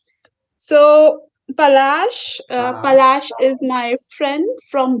So Uh-huh. Palash is my friend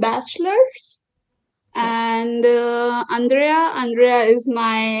from Bachelors, Okay. and Andrea is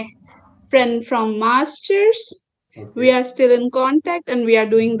my friend from Masters. We Okay. are still in contact, and we are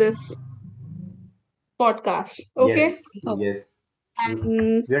doing this podcast. Okay, Yes. Yes.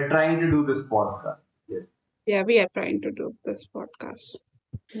 and We are trying to do this podcast. Yes. yeah, we are trying to do this podcast.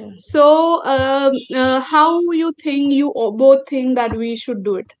 Yeah. So, how you think both think that we should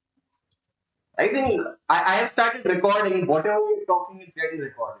do it? I think I have started recording. Whatever we're talking is getting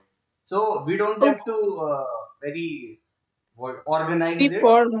recorded. So we don't Okay, have to very organize it.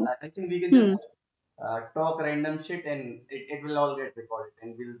 before. I think we can Hmm. just talk random shit and it will all get recorded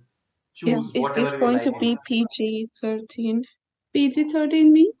and we'll Is choose is this whatever we going like. to be PG-13?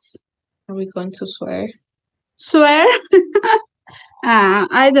 PG-13 means Are we going to swear? swear.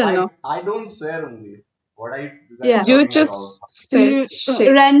 I don't know. I don't swear only. What are you guys Yeah. You talking about? just said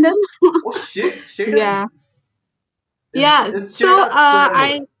shit. Random. Oh shit! Shit Yeah. Yeah. is So shit a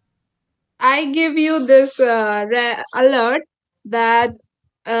swear? I give you this alert that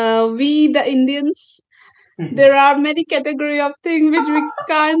we the Indians, there are many category of things which we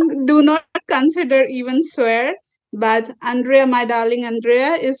can't do not consider even swear. But Andrea, my darling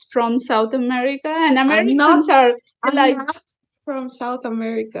Andrea, is from South America, and I'm not. Americans are I'm like, not from South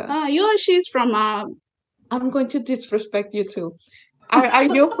America. you or she's from I'm going to disrespect you too. Are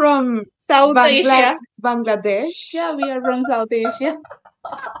you from South Asia. Bangladesh? Yeah, we are from South Asia.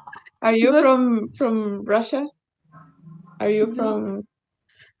 Are you Good. from Russia? Are you from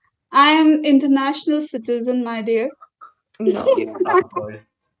I am international citizen, my dear. no? Of course.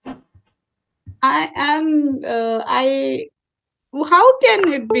 I am. I. How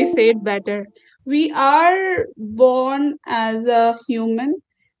can it be said better? We are born as a human.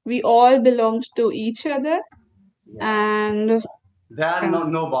 We all belong to each other, Yeah. and There are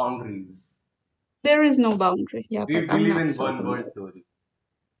Um, no boundaries. there is no boundary. yeah, We but I'm believe not in South one world American. story.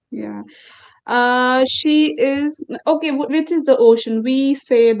 Yeah. She is okay. Which is the ocean? We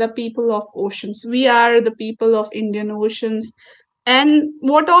say the people of oceans. We are the people of Indian oceans, and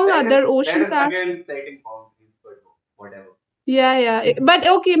what all other That oceans is are. again setting boundaries, but whatever. Yeah, yeah. But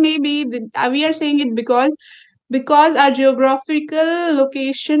okay, maybe we are saying it because our geographical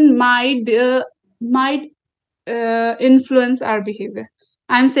location might influence our behavior.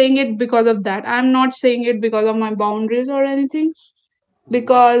 I'm saying it because of that. I'm not saying it because of my boundaries or anything. Mhm.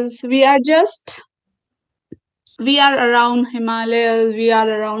 Because we are around Himalayas, we are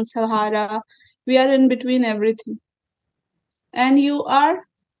around Sahara, we are in between everything. And you are,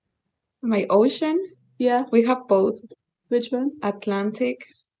 My ocean. yeah. We have both Which one? Atlantic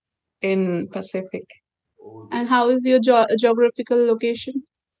and Pacific. Oh, And how is your geographical location?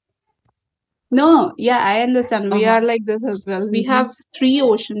 No, yeah, I understand. We Uh-huh. are like this as well. We Mhm. have three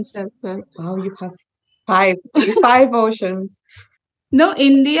oceans as well. Wow, you have five five oceans. No,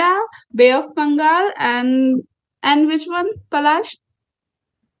 India, Bay of Bengal, and which one, Palash?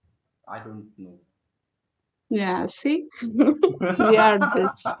 I don't know. Yeah, see, we are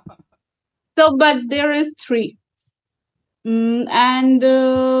this. So, but there is three. And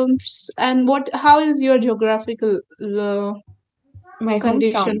what? How is your geographical My hometown.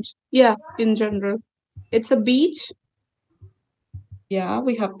 conditions? Yeah, in general, it's a beach. Yeah,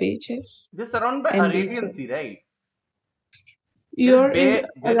 we have beaches We're surrounded by and Arabian beaches. Sea, right? Your is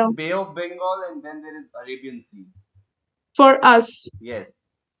There is around Bay of Bengal and then there is Arabian Sea. for us, Yes.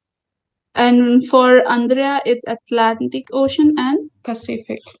 and for Andrea, it's Atlantic Ocean and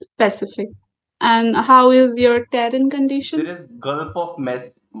Pacific. Pacific. And how is your terrain condition? There is Gulf of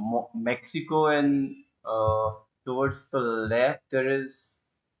Mexico and towards the left there is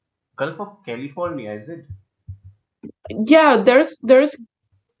Gulf of California, is it? Yeah, there's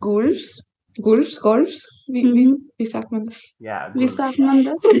gulfs. Mm-hmm. Wie sagt man das? Yeah, Wie Gulf. sagt man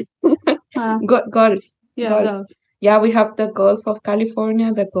das? Gulf. Yeah, Gulf. Gulf. Yeah, we have the Gulf of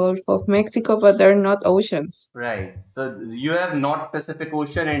California, the Gulf of Mexico, but they're not oceans. Right. So you have North Pacific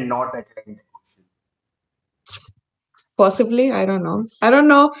Ocean and North Atlantic Ocean. Possibly, I don't know. I don't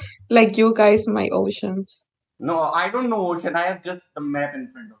know, like you guys, my oceans. No, I don't know ocean. I have just the map in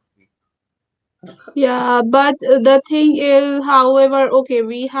front of me. Yeah, but the thing is, however, okay,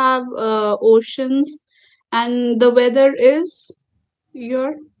 we have oceans, and the weather is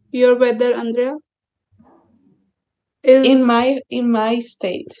your your weather, Andrea, In is my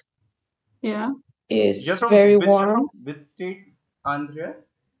state yeah. You're is from very warm. which state, Andrea?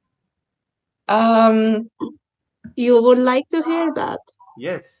 Um, You would like to hear that?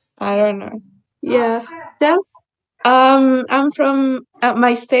 Yes. I don't know. Yeah. Tell. I'm from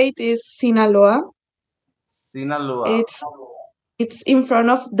my state is Sinaloa. Sinaloa. It's It's in front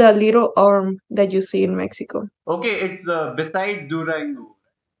of the little arm that you see in Mexico. Okay, it's beside Durango.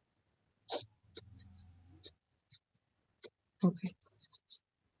 Okay.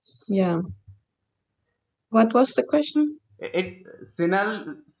 Yeah. What was the question?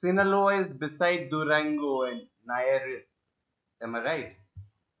 Sinaloa is beside Durango and Nayarit. Am I right?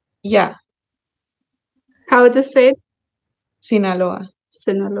 Yeah, How it is said? Sinaloa.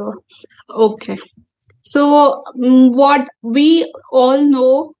 Sinaloa. Okay. So, what we all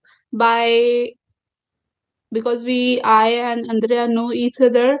know by because I and Andrea know each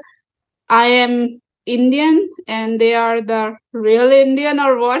other. I am Indian and they are the real Indian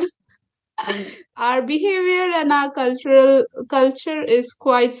or what? Our behavior and our culture is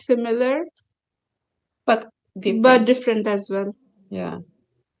quite similar, But but different. different as well. Yeah.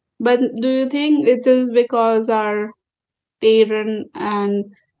 But do you think it is because our terrain and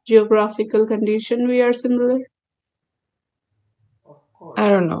geographical condition we are similar? Of course. I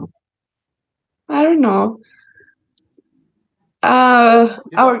don't know. I don't know. Our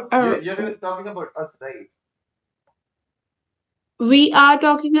You're talking about us, right? We are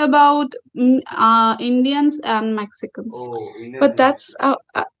talking about Indians and Mexicans. Oh, Indians but and that's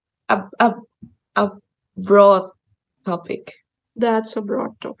Mexicans. a a broad topic. That's a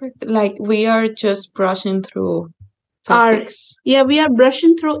broad topic. Like we are just brushing through Our topics. Yeah, we are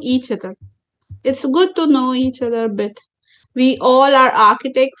brushing through each other. It's good to know each other a bit. We all are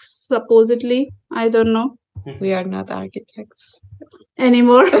architects, supposedly. I don't know We are not architects.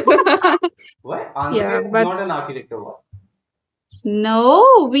 anymore. Why? Yeah, Andrea is but not an architect or what?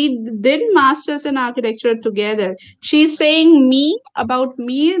 no, we did masters in architecture together. She's saying me about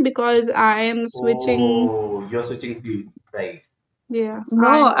me because I am switching. Oh, you're switching field, right? Yeah,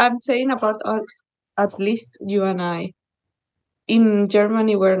 No, I'm saying about us, at least you and I. In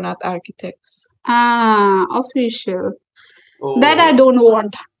Germany, we're not architects. Official. That I Oh, don't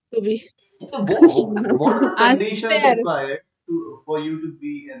want to be. so what are the I'm conditions scared. required for you to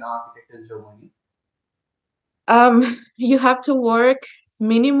be an architect in Germany? You have to work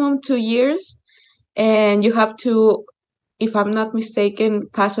minimum 2 years, and you have to, if I'm not mistaken,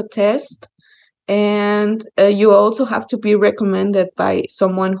 pass a test. And you also have to be recommended by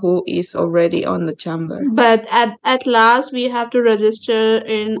someone who is already on the chamber. But at last, we have to register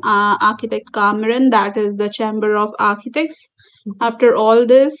in Architect Cameron, that is the Chamber of Architects. After all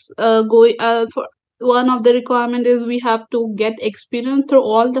this, for one of the requirement is we have to get experience through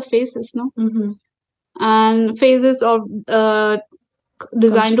all the phases, no, Mm-hmm. and phases of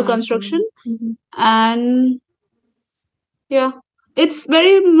design to construction, and yeah, it's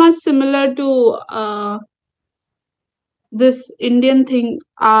very much similar to this Indian thing,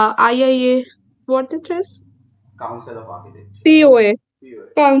 IIA, what it is, Council of Architecture. COA, COA.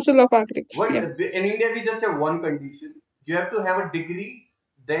 Council of Architecture. What Yeah. in India we just have one condition. You have to have a degree,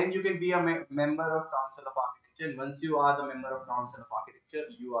 then you can be a member of Council of Architecture. And once you are the member of Council of Architecture,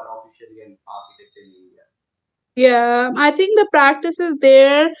 you are officially an architect in India. Yeah, I think the practices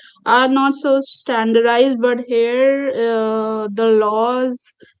there are not so standardized, but here the laws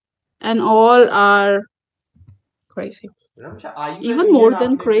and all are Crazy. Ramsha, are you an even Indian more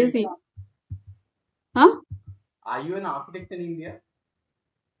than architect in crazy. India? Huh? Are you an architect in India?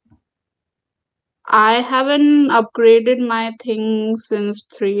 I haven't upgraded my thing since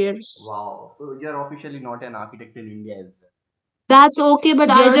 3 years. Wow. So you're officially not an architect in India as well. That's okay, but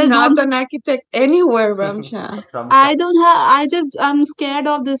I You're just not don't. an architect anywhere, Ramsha. I don't have. I just. I'm scared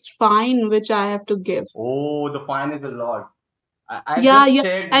of this fine which I have to give. Oh, the fine is a lot. I Yeah, just yeah,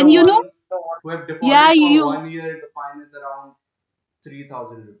 checked the and ones who have yeah, defaulted for 1 year, the fine is around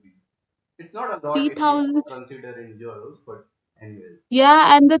 3,000 rupees. It's not a lot if you 3,000. consider in euros, but anyways.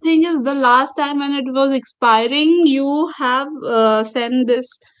 Yeah, and the thing is, the last time when it was expiring, you have sent this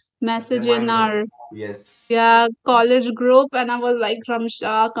message in Reminder. our Yes. college group, and I was like,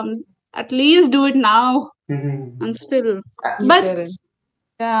 Ramsha, come, at least do it now. And still, You but didn't.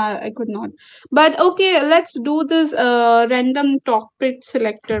 yeah, I could not. But okay, let's do this random topic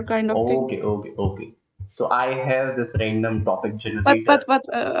selector kind of thing. Okay. So I have this random topic But generator.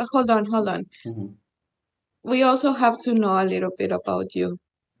 hold on. Mhm. We also have to know a little bit about you.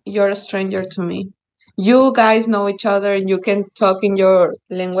 You're a stranger to me. You guys know each other and you can talk in your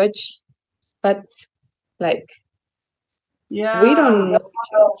language, but like we Yeah. don't know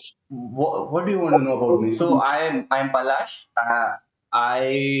each other. What do you want to know about me? So I'm Palash.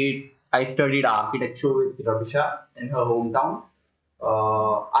 I studied architecture with Rabisha in her hometown.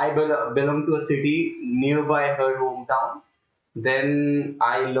 I belong to a city nearby her hometown. Then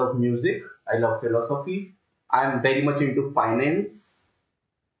I love music. I love philosophy. I'm very much into finance,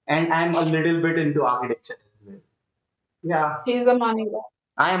 and I'm a little bit into architecture as well. Yeah, He's a money guy.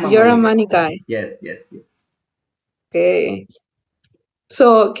 I am a You're a money guy. money guy. Yes, yes, yes. Okay.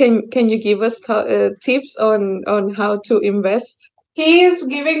 So can you give us tips on how to invest? He's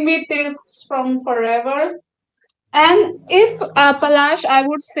giving me tips from forever. And if Palash, I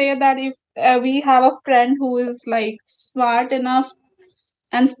would say that if we have a friend who is like smart enough,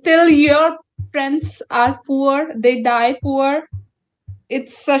 and still your friends are poor, they die poor,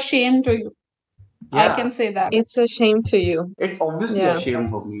 it's a shame to you. I Yeah, can say that. It's a shame to you. it's obviously a Yeah. shame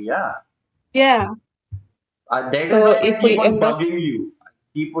for me. Yeah, Yeah. that is So why I if keep we on end up bugging you, I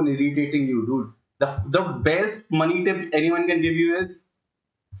keep on irritating you, dude. The best money tip anyone can give you is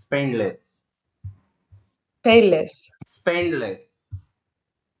spend less. pay less, Spend less.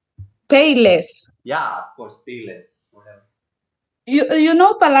 pay less. Yeah, of course, pay less. Whatever. You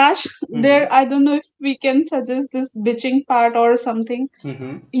know, Palash, Mm-hmm. there, I don't know if we can suggest this bitching part or something.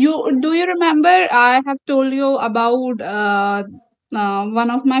 Mm-hmm. You remember I have told you about one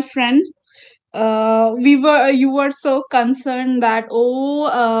of my friend. We were You were so concerned that,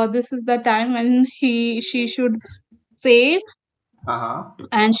 oh, this is the time when she should save, Uh-huh.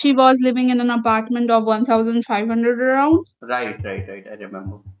 and she was living in an apartment of 1,500 around, Right, right, right. I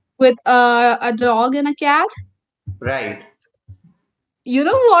remember. with a dog and a cat. Right. You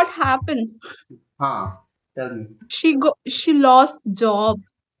know what happened? Huh. Tell me. She lost job.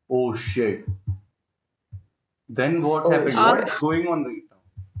 Oh shit. Then what Oh happened? uh, shit. What's going on right now?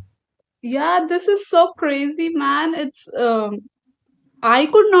 yeah, this is so crazy, man. It's I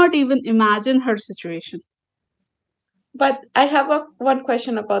could not even imagine her situation. But I have one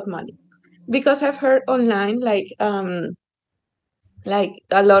question about money because I've heard online like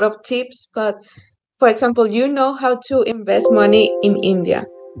a lot of tips, but for example, you know how to invest money in India,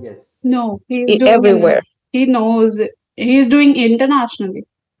 Yes. No, he's doing in, everywhere. he knows it. He's doing internationally.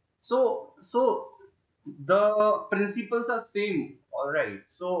 So the principles are same, all right.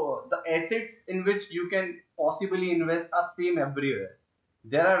 So the assets in which you can possibly invest are same everywhere.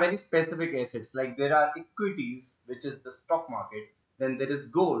 There are very specific assets, like there are equities, which is the stock market. Then there is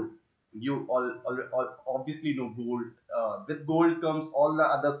gold. You all obviously know gold. With gold comes all the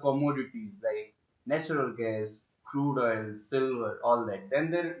other commodities like natural gas, crude oil, silver, all that.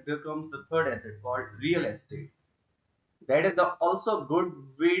 Then there comes the third asset called real estate. That is also a good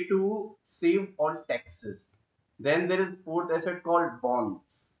way to save on taxes. Then there is fourth asset called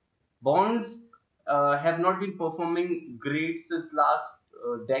bonds. Bonds have not been performing great since last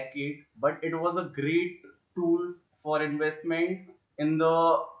decade, but it was a great tool for investment in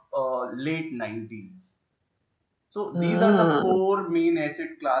the late 90s. So these are the Ah, four main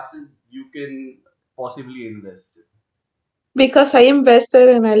asset classes you can possibly invest in. because I invested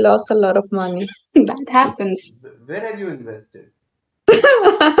and I lost a lot of money. That happens. Where have you invested?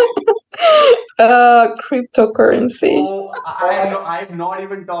 Cryptocurrency. Oh, I've not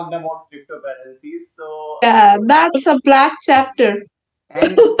even talked about cryptocurrencies. So Yeah, that's a black chapter.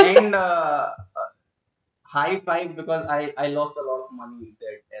 and high five because I lost a lot of money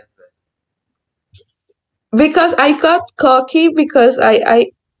there as well. Because I got cocky because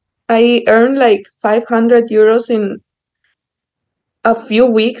I earned like 500 euros in a few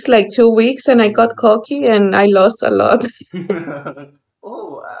weeks, like 2 weeks, and I got Mhm. cocky and I lost a lot.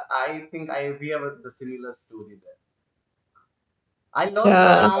 Oh, I think I we have the similar story there. I lost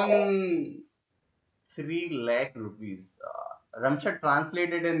Yeah. around 3 lakh rupees. Ramsha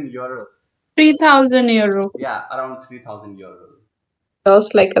translated in euros. 3,000 euro. Yeah, around 3,000 euros.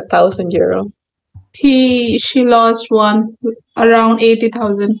 Lost like 1,000 euro. She lost one around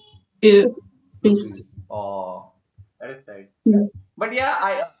 80,000 Rupees. rupees. Oh, that is right. Mm. But yeah,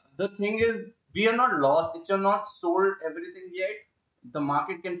 I the thing is, we are not lost. If you're not sold everything yet, the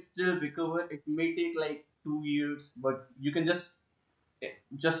market can still recover. It may take like 2 years, but you can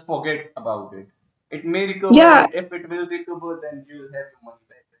just forget about it. It may recover, Yeah, and if it will recover, then you'll have your money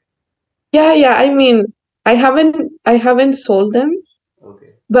back. yeah. I mean, I haven't sold them, Right?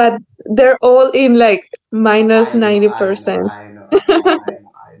 Okay. but they're all in like minus I know, ninety I know, percent. I know, I know, I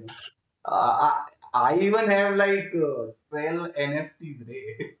know, I know. I even have like 12 NFTs,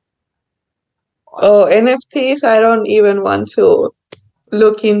 right? Oh, NFTs, I don't even want to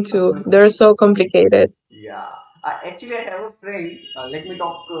look into. They're so complicated. Yeah, actually, I have a friend. Let me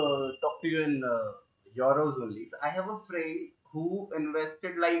talk to you in euros only. So I have a friend who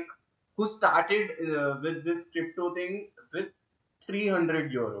invested who started with this crypto thing with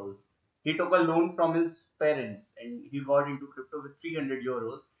 300 euros. He took a loan from his parents and he got into crypto with 300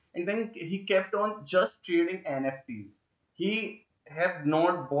 euros, and then he kept on just trading NFTs. He have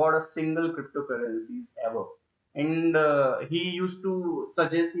not bought a single cryptocurrencies ever, and he used to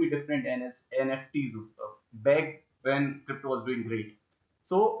suggest me different NFTs back when crypto was doing great.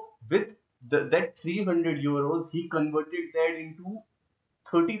 So with that 300 euros, he converted that into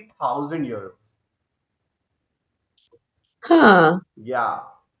 30,000 euros. Huh. Yeah,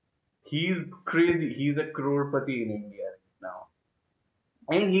 he's crazy. He's a crorepati in India right now,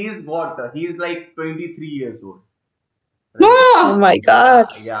 and he's what? He's like 23 years old, right? Oh Oh, my God.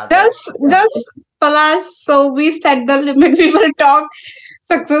 Yeah, that's just Palash. So we set the limit. We will talk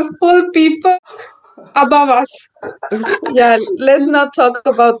successful people above us. Yeah, let's not talk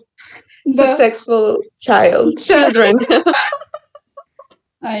about The successful children. children.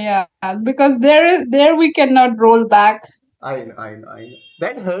 Yeah, because there we cannot roll back. I know.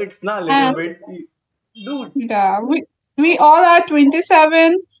 That hurts na a little And bit, dude. yeah, we all are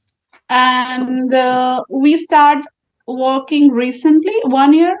 27, and we start working recently.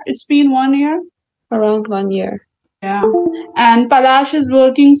 1 year. It's been 1 year. Around 1 year. Yeah, and Palash is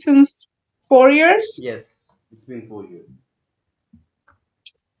working since 4 years. Yes, it's been 4 years.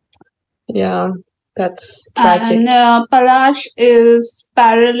 Yeah, that's tragic. And Palash is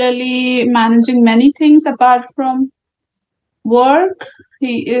parallelly managing many things apart from work.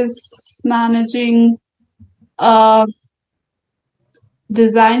 He is managing a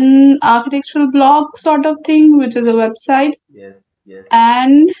design architectural blog sort of thing, which is a website, Yes, yes.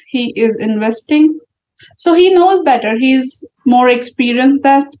 and he is investing. So he knows better. He's more experienced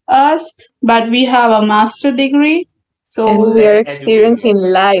than us, but we have a master degree. And So we are Less experienced in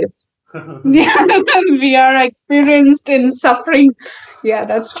educated. life. yeah, we are experienced in suffering. Yeah,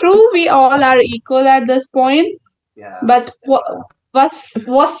 that's true. We all are equal at this point. Yeah. But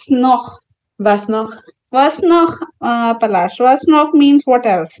was noch? Was noch? Was noch, Palash? Was noch means what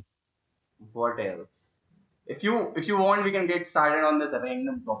else? What else? If you want, we can get started on this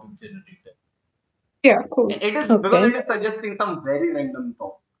random topic generator. Yeah, cool. It is because Okay. it is suggesting some very random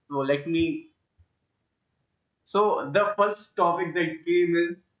topic. So let me. So the first topic that came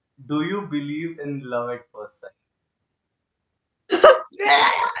is, do you believe in love at first sight?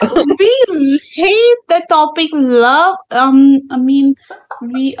 We hate the topic love. I mean,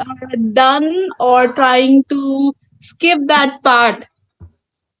 we are done or trying to skip that part.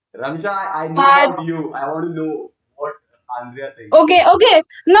 Ramsha, I know But about you. I want to know what Andrea thinks. okay.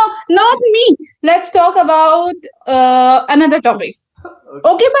 No, not me. Let's talk about another topic. Okay.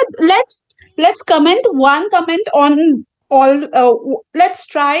 Okay, but let's comment one comment on all. Let's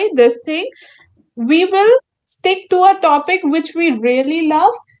try this thing. We will stick to a topic which we really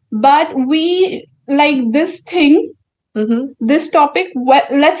love, but we like this thing, Mm-hmm. this topic.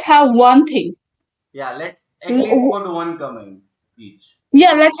 Let's have one thing. Yeah, let's at least put one comment each.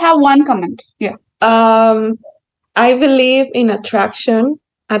 Yeah, let's have one comment. Yeah. Um, I believe in attraction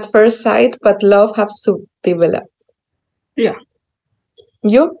at first sight, but love has to develop. Yeah.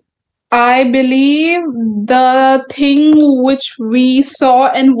 You? I believe the thing which we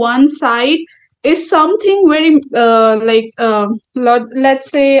saw in one side is something very let's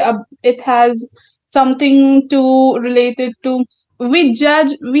say it has something to related to, we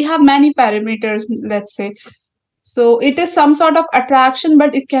judge, we have many parameters, let's say. So it is some sort of attraction,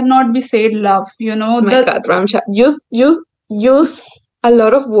 but it cannot be said love, My God, Ramsha, use a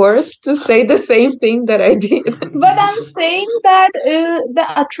lot of words to say the same thing that I did. but I'm saying that the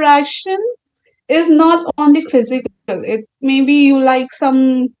attraction is not only physical. It maybe you like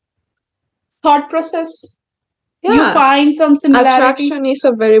some thought process. You Yeah, find some similarity. attraction is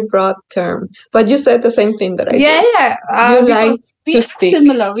a very broad term, but you said the same thing that I Yeah, did. yeah. You Because like we to are speak.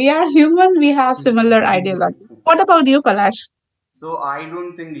 similar. We are human. We have similar ideology. What about you, Kalash? So I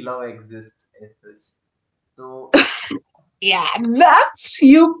don't think love exists as such. So Yeah, that's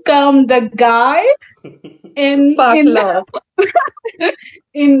you come the guy in Fuck in love.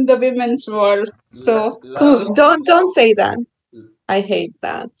 in the women's world. So love. cool. Don't say that. I hate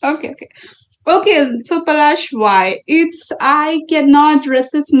that. Okay. Okay, so Palash, why? It's I cannot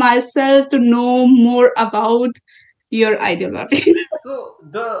resist myself to know more about your ideology. So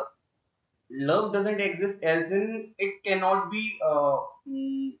the love doesn't exist as in it cannot be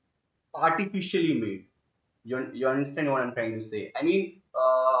artificially made. You understand what I'm trying to say? I mean,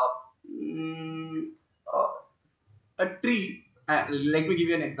 mm, uh, a tree. Let me give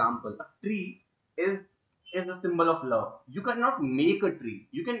you an example. A tree is is a symbol of love. You cannot make a tree.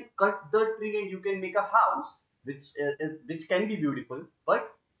 You can cut the tree and you can make a house, which can be beautiful,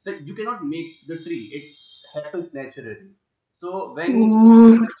 but you cannot make the tree. It happens naturally. So when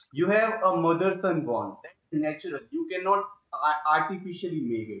Mm. you have a mother-son bond, that's natural. You cannot artificially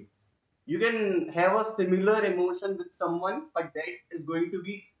make it. You can have a similar emotion with someone, but that is going to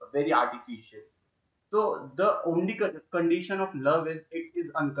be very artificial. So the only condition of love is it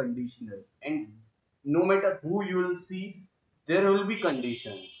is unconditional, and no matter who you will see, there will be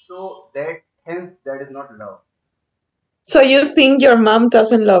conditions. So that hence that is not love. So you think your mom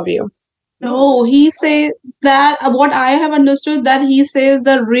doesn't love you? No, he says that what I have understood that he says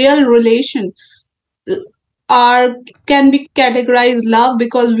the real relation are can be categorized love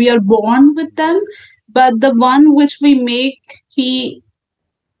because we are born with them, but the one which we make he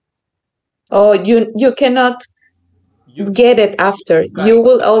Oh, you cannot You get it after. You right,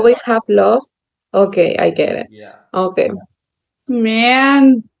 will right. always have love. Okay, I get it. Yeah. Okay.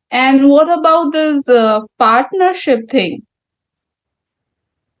 man. And what about this partnership thing?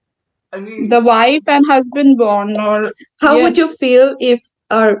 I mean, The wife and husband bond, or How yeah, would you feel if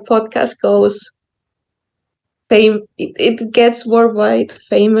our podcast goes it gets worldwide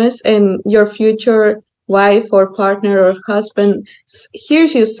famous and your future wife or partner or husband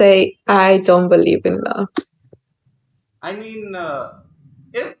hears you say, I don't believe in love? I mean,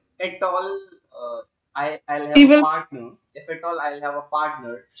 if at all I'll have he a will. partner, if at all I'll have a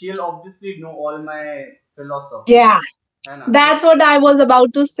partner, she'll obviously know all my philosophy. Yeah, है ना? that's what I was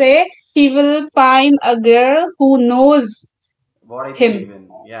about to say. He will find a girl who knows What I him. believe in.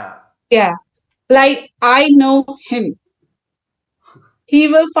 Yeah. Yeah, like I know him. He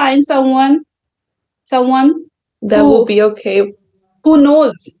will find someone That will who be okay. who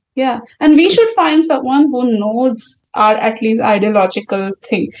knows. Yeah, and we should find someone who knows our at least ideological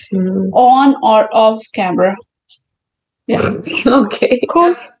thing Mm. on or off camera. Yeah, Okay.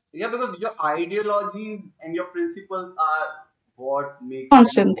 cool. Yeah, yeah, because your ideologies and your principles are what make you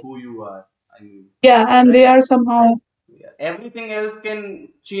Constant. who you are. I mean, Yeah, and they right? are somehow Yeah. Everything else can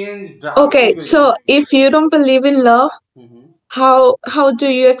change Okay, drastically. so if you don't believe in love, Hmm. how do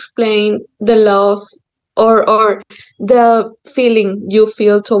you explain the love or the feeling you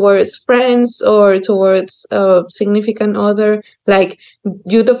feel towards friends or towards a significant other? Like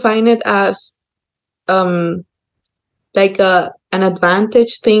you define it as um like an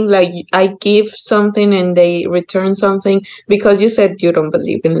advantage thing, like I give something and they return something, because you said you don't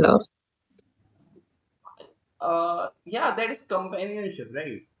believe in love. Yeah, that is companionship,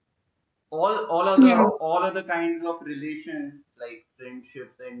 right? All other yeah. all other kinds of relations like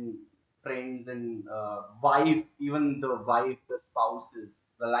friendships and friends and wife, even the wife, the spouses,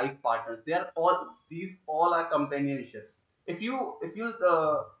 the life partners, they are all these all are companionships. If you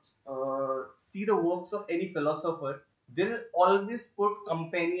see the works of any philosopher, they'll always put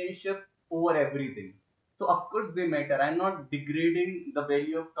companionship over everything. So of course they matter. I'm not degrading the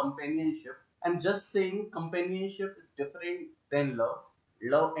value of companionship. I'm just saying companionship is different than love.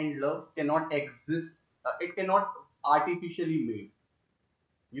 Love and love cannot exist. It cannot artificially made.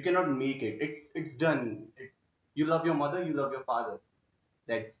 You cannot make it. It's done. You love your mother, you love your father.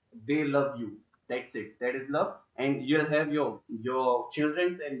 That's they love you. That's it. That is love. And you'll have your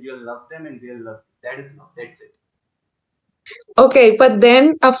children and you'll love them and they'll love you. That is love. That's it. Okay, but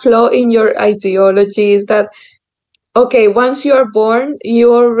then a flaw in your ideology is that, okay, once you are born,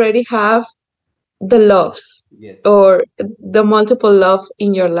 you already have the loves Yes. or the multiple love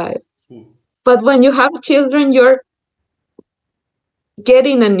in your life. Hmm. But when you have children, you're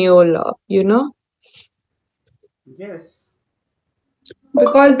getting a new love, you know? Yes.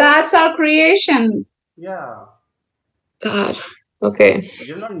 Because that's our creation. Yeah. God. Okay.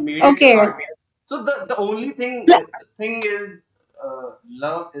 You've not made it Okay. art. So the only thing is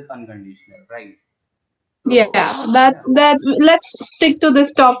love is unconditional, right? So Yeah, yeah. that. Let's stick to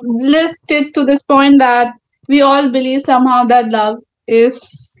this top. Let's stick to this point that we all believe somehow that love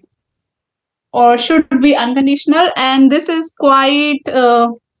is or should be unconditional, and this is quite.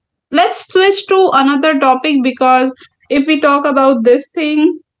 Let's switch to another topic because if we talk about this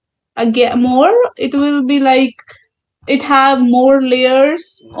thing again more, it will be like it have more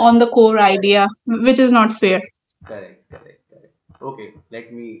layers on Right. the core idea, which is not fair. Correct, correct, correct. Okay,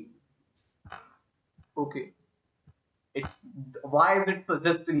 let me. Okay, it's why is it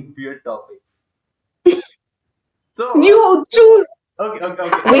suggesting weird topics? So You choose. okay, okay,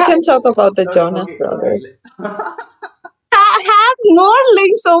 okay, We can talk about the Jonas okay, okay. Brothers. Have more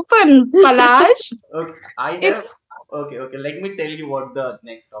links open, Palash. Okay, I If have. Okay, okay. Let me tell you what the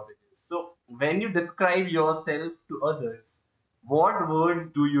next topic is. So, when you describe yourself to others, what words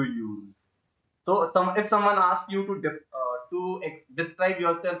do you use? So, if someone asks you to describe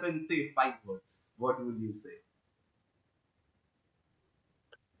yourself in say 5 words, what will you say?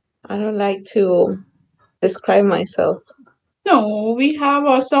 I don't like to describe myself. no, we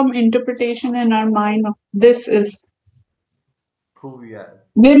have some interpretation in our mind. This is Who we are?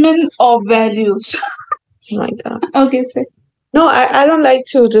 women of values. Oh my God. Okay, say. No, I don't like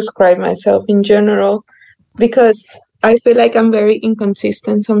to describe myself in general because I feel like I'm very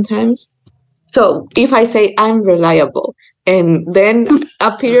inconsistent sometimes. So if I say I'm reliable, and then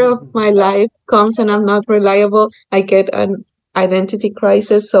a period of my life comes and I'm not reliable, I get an identity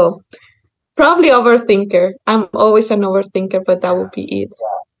crisis. So probably overthinker. I'm always an overthinker, but that would Yeah. be it.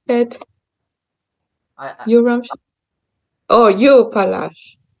 Ed, I you, Ramsh? Oh, you,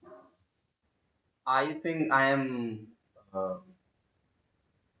 Palash. I think I am. Uh,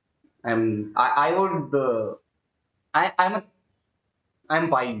 I would. I'm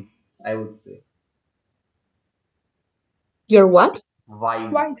wise. I would say You're what? wise.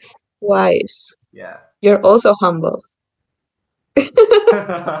 Twice. Wise. Yeah. You're also humble.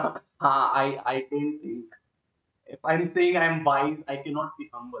 I don't think if I'm saying I'm wise, I cannot be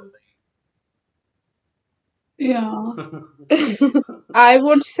humble, Yeah. right? I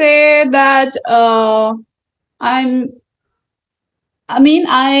would say that I'm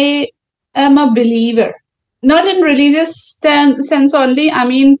I am a believer. Not in religious sense only. I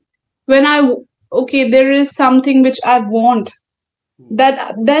mean, when okay, there is something which I want,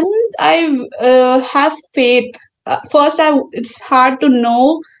 that then I have faith. First, it's hard to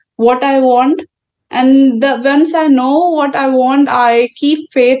know what I want, and once I know what I want, I keep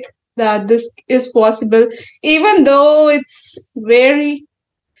faith that this is possible, even though it's very,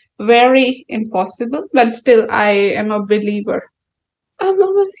 very impossible. But still, I am a believer. I'm a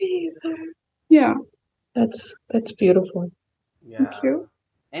believer. Yeah. That's beautiful. Thank Yeah. you.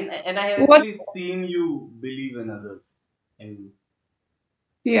 And I have What? actually seen you believe in others, and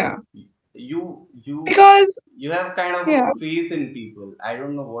Yeah. you Because you have kind of a yeah, faith in people. I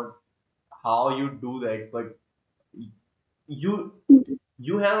don't know how you do that, but you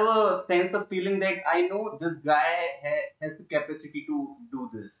you have a sense of feeling that I know this guy has the capacity to do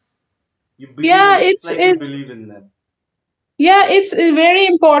this. You believe yeah, in. It's like you believe in them. yeah, it's very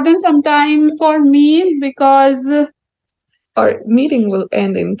important sometime for me because Our meeting will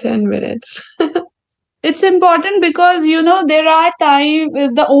end in 10 minutes. it's important because there are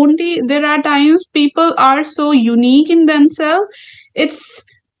times people are so unique in themselves. It's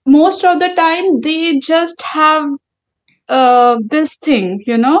most of the time they just have this thing,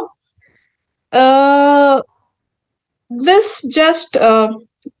 uh this just uh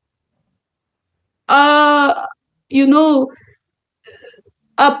you know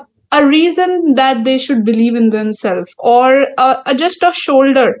a a reason that they should believe in themselves, or just a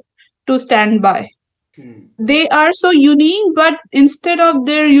shoulder to stand by. Hmm. They are so unique, but instead of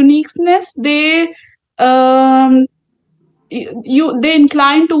their uniqueness, um they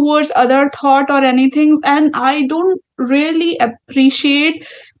incline towards other thought or anything, and I don't really appreciate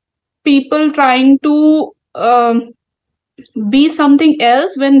people trying to be something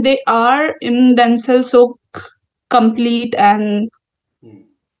else when they are in themselves so complete and Hmm.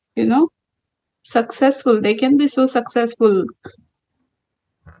 you know successful. They can be so successful.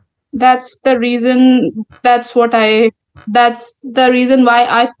 That's the reason. That's the reason why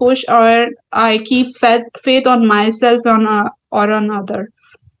I push, or I keep faith on myself, or on other.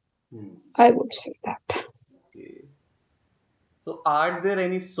 Hmm. I would say that. Okay. So, are there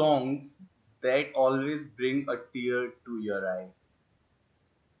any songs that always bring a tear to your eye?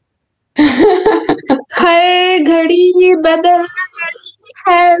 हर घड़ी बदल रही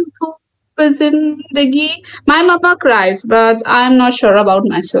है धूप जिंदगी. My mama cries, but I'm not sure about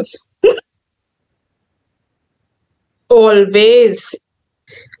myself. Always.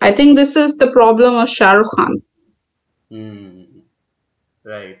 I think this is the problem of Shah Rukh Khan. Hmm.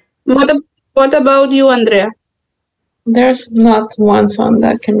 Right. What about you, Andrea? There's not one song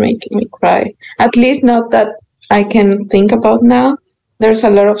that can make me cry. At least not that I can think about now. There's a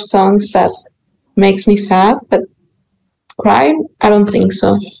lot of songs that makes me sad, but cry, I don't think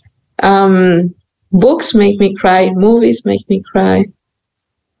so. Books make me cry, movies make me cry,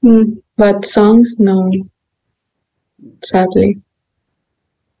 Hmm. but songs, no, sadly.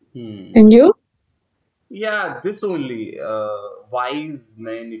 Hmm. And you? Yeah, this only. Wise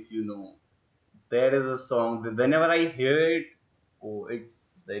Man, if you know. There is a song that whenever I hear it, oh,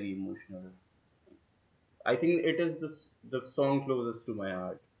 it's very emotional. I think it is the song closest to my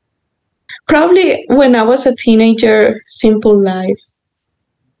heart. Probably when I was a teenager, Simple Life.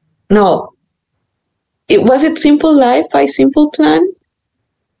 No, it Simple Life by Simple Plan?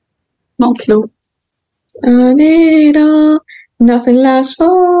 No clue. Nothing lasts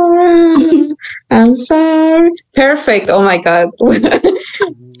forever. I'm sorry. Perfect. Oh my God.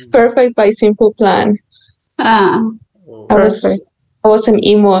 Perfect by Simple Plan. Ah, Oh, I was I was an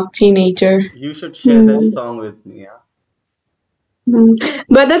emo teenager. you should share that song with me, yeah?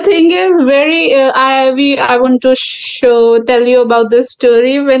 but the thing is, I want to tell you about this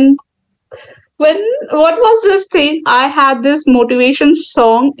story. When what was this thing? I had this motivation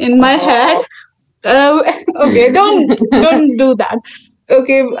song in my head Uh, okay, don't do that.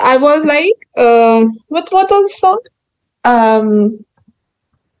 Okay, I was like, what was the song? Um,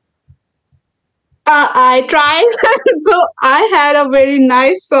 I tried. So I had a very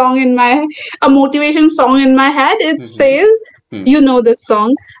nice song in my, a motivation song in my head. It Mm-hmm. says, Hmm. you know this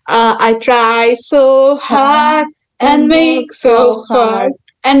song. I try so hard and make so hard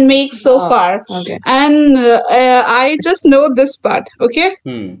and make so Oh, far. okay. And I just know this part. Okay.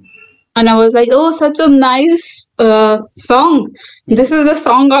 Hmm. And I was like, oh, such a nice song. This Hmm. is the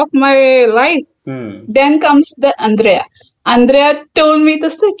song of my life. Hmm. Then comes the Andrea. Andrea told me the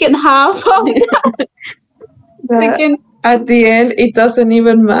second half of the But second. at the end, it doesn't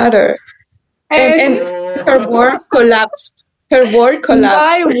even matter. And her world collapsed. Her world My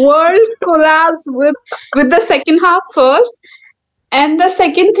collapsed. world collapsed with the second half first, and the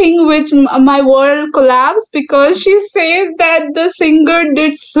second thing which my world collapsed because she said that the singer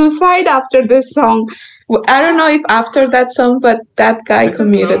did suicide after this song. I don't know if after that song, but that guy This is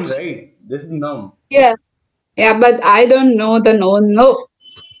committed. numb, right? This is numb. Yeah, yeah, but I don't know the no.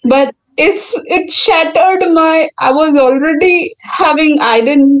 But it shattered my. I was already having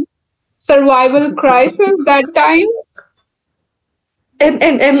ident survival crisis that time. And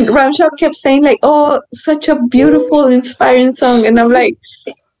Ramshak kept saying like, "Oh, such a beautiful, inspiring song," and I'm like,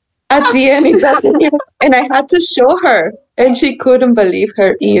 at the end, it doesn't even. And I had to show her, and she couldn't believe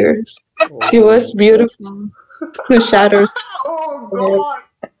her ears. It was beautiful. The shadows. Oh God!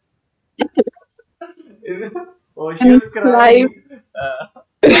 Oh, she And was life. crying.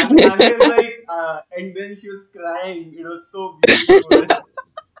 Nadia is like, and then she was crying. It was so beautiful.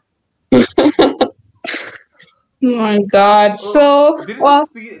 Oh my God. So, Oh,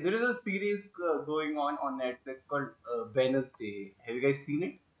 there is a series going on Netflix called Wednesday. Have you guys seen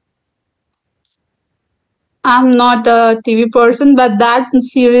it? I'm not a TV person, but that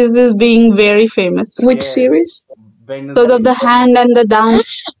series is being very famous Which Yes, series? because of the Wednesday. hand and the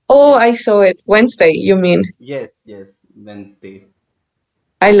dance. Oh, I saw it. Wednesday, you mean? Yes, Wednesday.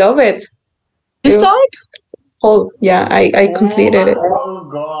 I love it. You saw it? Oh, yeah, I completed it. Oh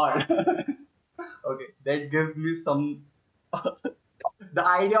God. Okay, that gives me some the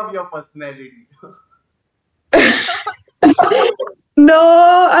idea of your personality.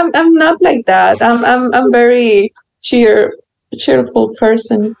 No, I'm not like that. I'm very cheerful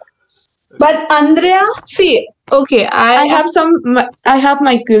person. But Andrea, see, okay, I have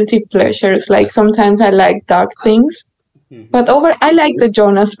my guilty pleasures. Like sometimes I like dark things, but I like the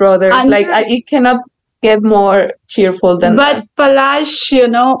Jonas Brothers. Like it cannot get more cheerful than but Palash,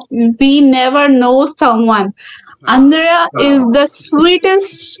 we never know someone. Andrea is the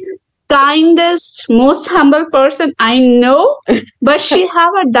sweetest, kindest, most humble person I know, but she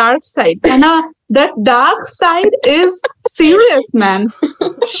have a dark side, and that dark side is serious, man.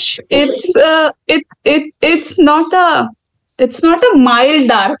 It's not a mild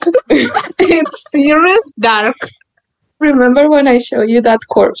dark. It's serious dark. Remember when I showed you that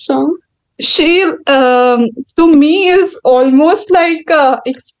corpse song? She to me is almost like a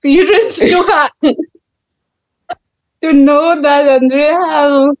experience to have to know that Andrea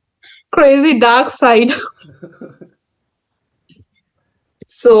have crazy dark side.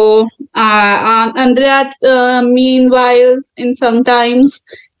 So Andrea, meanwhile, in sometimes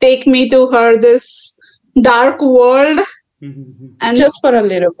take me to her this dark world, and Just for a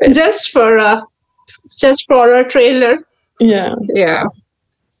little bit. just for a trailer. Yeah. Yeah.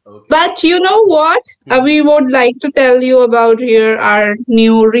 Okay. But you know what? We would like to tell you about here our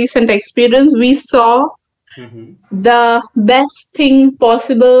new recent experience. We saw the best thing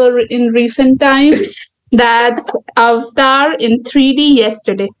possible in recent times. That's Avatar in 3D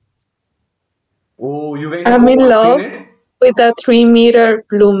yesterday. Oh, you guys I'm in have love seen it? with a 3-meter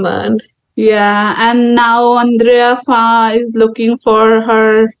blue man. Yeah, and now Andrea Fa is looking for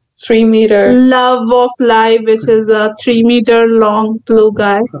her 3-meter. love of life, which is a 3-meter long blue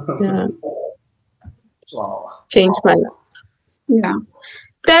guy. Yeah. Wow. Changed my life. Yeah.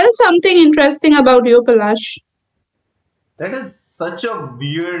 Tell something interesting about you, Palash. That is such a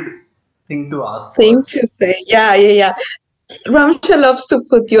weird thing to ask Thing for. to say. Yeah. Ramsha loves to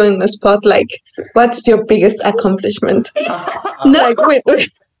put you in the spot. Like, what's your biggest accomplishment? No, Like, wait.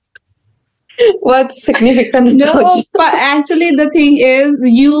 What's significant about no, you? but actually the thing is,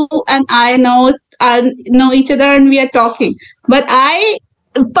 you and I know each other and we are talking. But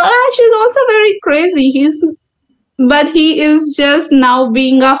Palash is also very crazy. But he is just now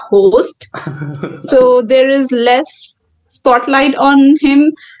being a host, so there is less spotlight on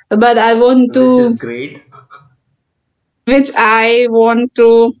him. But Which is great. which I want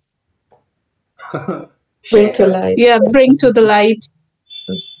to, Bring to life. bring to the light.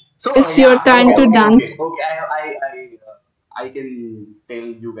 So It's your yeah, time to dance. okay. I can tell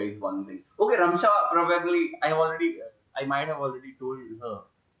you guys one thing. Okay, Ramsha, probably I might have already told her.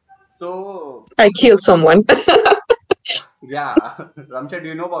 So I killed someone. yeah, Ramsha, do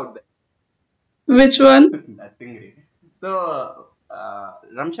you know about that? Which one? Nothing great. So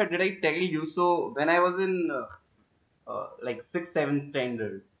Ramsha, did I tell you? So when I was in like sixth, seventh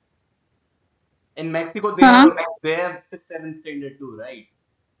standard in Mexico, Huh? they have sixth, seventh standard too, right?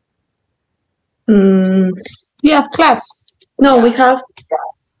 Mm, Yeah, class. no, we Yeah, have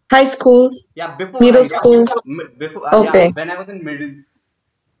high school, yeah. Before middle high school, school. before yeah, Okay. when I was in middle.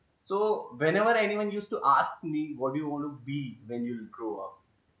 So whenever anyone used to ask me, what do you want to be when you grow up?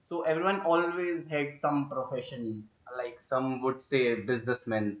 So everyone always had some profession. Like some would say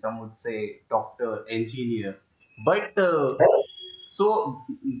businessman, some would say doctor, engineer. But so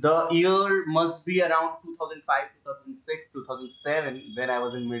the year must be around 2005, 2006, 2007 when I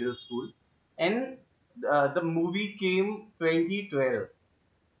was in middle school, and the movie came 2012,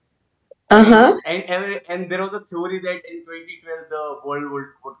 Uh huh. and there was a theory that in 2012 the world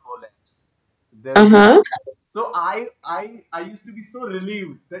would collapse. There Uh would be huh. so I used to be so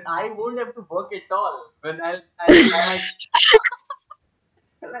relieved that I won't have to work at all when my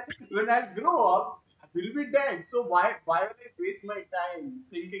when I grow up, I will be dead. So why would I waste my time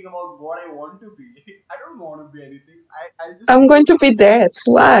thinking about what I want to be? I don't want to be anything. I'll just I'm going to be dead.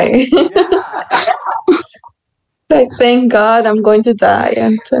 Why? yeah. Like, thank God I'm going to die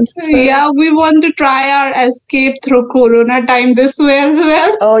in 2012. Yeah, we want to try our escape through Corona time this way as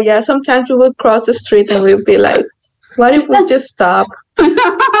well. Oh, yeah. Sometimes we would cross the street and we'll be like, what if we just stop?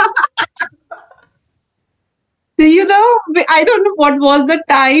 I don't know what was the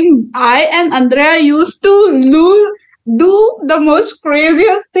time I and Andrea used to do the most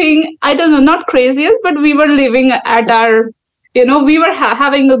craziest thing. I don't know, not craziest, but we were living at our, we were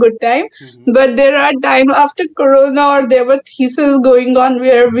having a good time. Mhm. But there are times after Corona or there were theses going on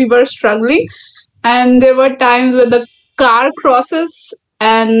where we were struggling. And there were times where the car crosses.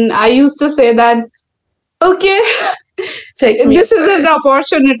 And I used to say that, okay, Take me. this is an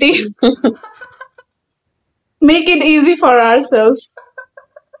opportunity. Make it easy for ourselves.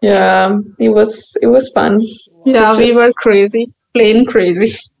 Yeah, it was fun. We Yeah, we just were crazy, plain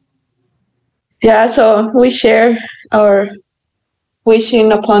crazy. yeah. So we share our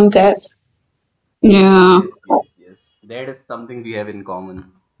wishing upon death. Yeah. Yes. That is something we have in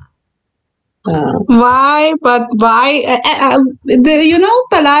common. Why? But why?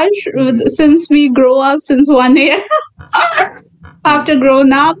 Palash, since we grow up since 1 year after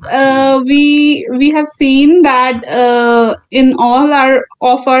grown up, we have seen that in all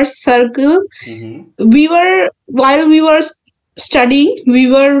our circle, we were while we were studying, we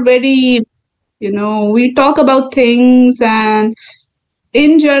were very, we talk about things and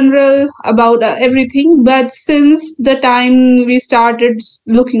in general about everything, but since the time we started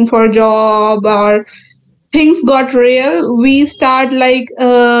looking for a job or things got real, we start like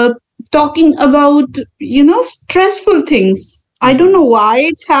talking about stressful things. I don't know why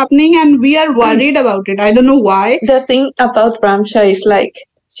it's happening and we are worried about it. I don't know why. The thing about Ramsha is like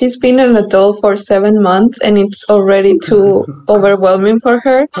she's been an adult for 7 months and it's already too overwhelming for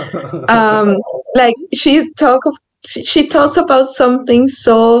her. Like she talks about something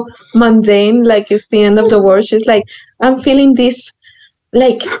so mundane, like it's the end of the world. She's like, I'm feeling this,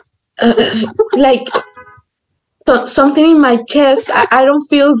 like, like something in my chest. I don't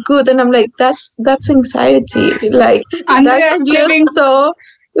feel good, and I'm like, that's anxiety. Like Andrea that's is just living. so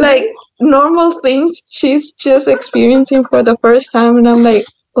like normal things she's just experiencing for the first time, and I'm like,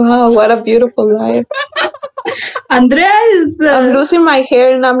 wow, what a beautiful life. Andrea is. I'm losing my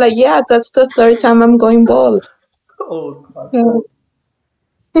hair, and I'm like, yeah, that's the third time I'm going bald. Oh God. Yeah.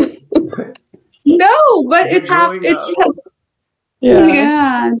 No, but They're growing it's up. Yeah.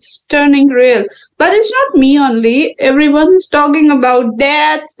 yeah, it's turning real. But it's not me only. Everyone is talking about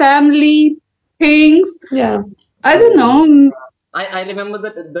death, family, things. Yeah. I don't know. I remember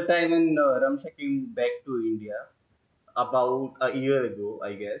that the time when Ramsha came back to India about a year ago,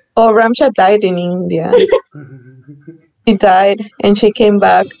 I guess. Oh, Ramsha died in India. She died, and she came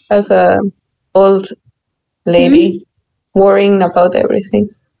back as a old lady, worrying about everything.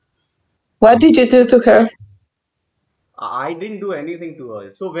 What did you do to her? I didn't do anything to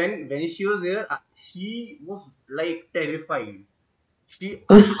her. So when she was here, she was like terrified.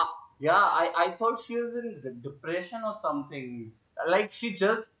 Yeah, I thought she was in depression or something. Like she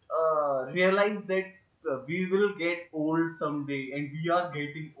just realized that we will get old someday, and we are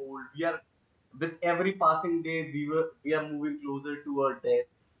getting old. We are with every passing day, we are moving closer to our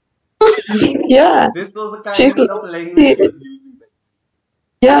deaths. Yeah. This was the She's kind of language she was using.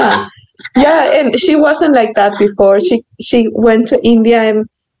 Yeah. Yeah, and she wasn't like that before. She went to India and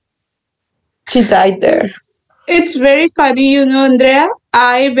she died there. It's very funny, Andrea.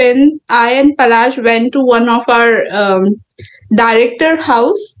 I and Palash went to one of our director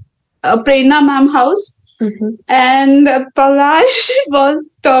house, Prerna ma'am house, Mm-hmm. and Palash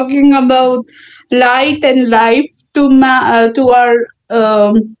was talking about light and life to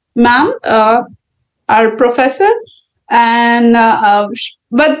our ma'am, our professor, and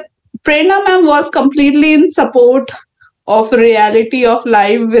but Prerna ma'am was completely in support of reality of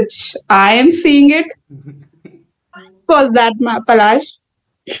life, which I am seeing it. Was that Palash?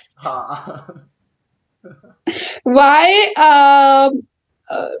 Ha. Why? Uh,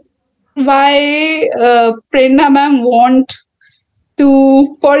 why Prerna ma'am want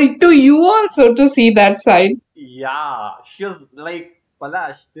to you also to see that side? Yeah, she was like,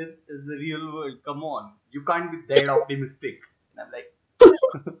 Palash, this is the real world. Come on, you can't be that optimistic. And I'm like,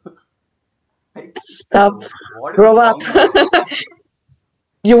 Stop. what is Grow up. wrong with you?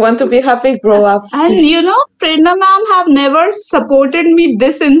 You want to be happy, grow up. And Please. Prerna ma'am have never supported me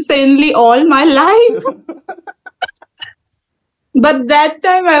this insanely all my life. But that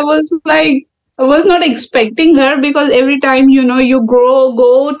time I was like, I was not expecting her because every time, you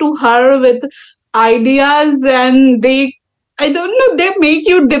go to her with ideas and I don't know, they make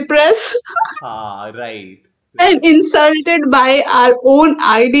you depressed Ah, right, and right, insulted by our own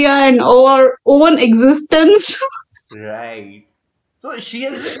idea and our own existence. right. So she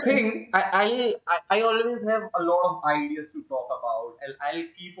has this thing. I always have a lot of ideas to talk about. I'll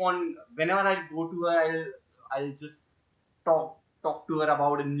keep on whenever I go to her. I'll just talk to her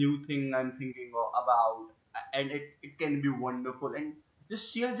about a new thing I'm thinking about, and it can be wonderful. And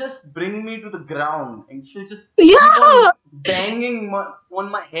just she'll just bring me to the ground, and she'll just keep Yeah, on banging on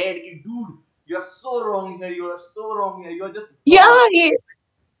my head. Dude, you're so wrong here. You are so wrong here. You're just yeah. wrong.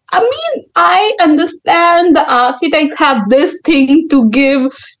 I mean, I understand the architects have this thing to give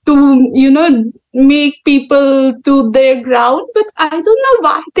to, make people to their ground, but I don't know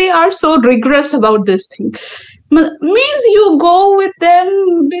why they are so rigorous about this thing. Means you go with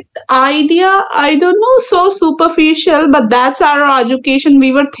them with idea, I don't know, so superficial, but that's our education.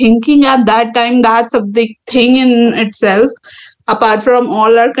 We were thinking at that time that's a big thing in itself, apart from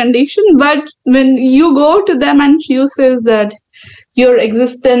all our condition. But when you go to them and you says that your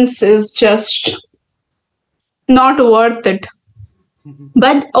existence is just not worth it.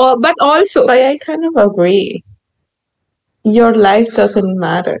 But also, But I kind of agree. Your life doesn't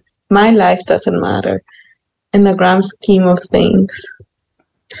matter. My life doesn't matter in the grand scheme of things.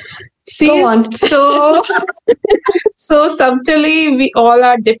 Go see, on. so subtly we all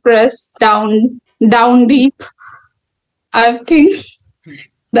are depressed down deep. I think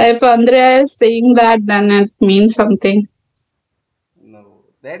that if Andrea is saying that, then it means something. No,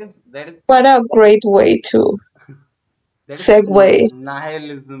 that is What a great way to just segue.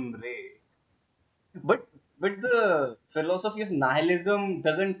 nihilism, Ray. But the philosophy of nihilism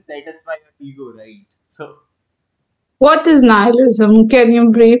doesn't satisfy your ego, right? So What is nihilism? Can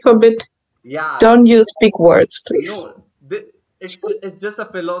you brief a bit? yeah, Don't use big words, please. no, it's just a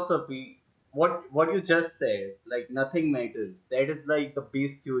philosophy. What you just said, like nothing matters. That is like the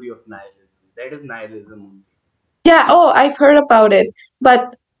base theory of nihilism. That is nihilism. Yeah, oh, I've heard about it.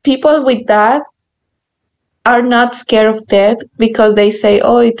 But people with that are not scared of death because they say,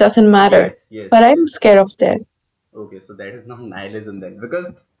 oh, it doesn't matter. Yes, yes, But I'm yes. scared of death. Okay, so that is not nihilism then,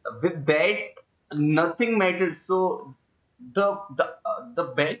 because with that nothing matters. So the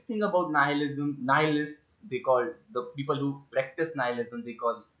bad thing about nihilism, nihilists, they call the people who practice nihilism, they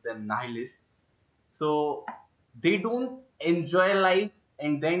call them nihilists. So they don't enjoy life,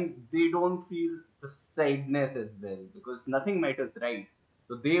 and then they don't feel the sadness as well because nothing matters, right?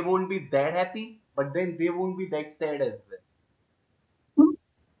 So they won't be that happy, but then they won't be that sad as well.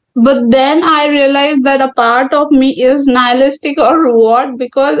 But then I realized that a part of me is nihilistic or what,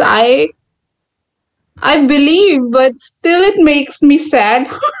 because I believe, but still it makes me sad.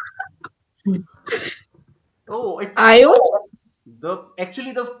 Oh, it's I also, the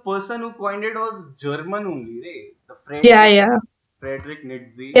actually the person who coined it was German only, right? The yeah, yeah, Friedrich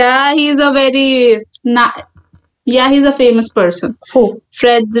Nietzsche. yeah. He's a famous person. Who?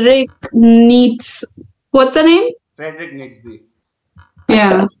 Frederick Nietzsche. What's the name? Friedrich Nietzsche.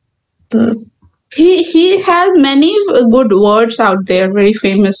 Yeah, Mm. he has many good words out there. Very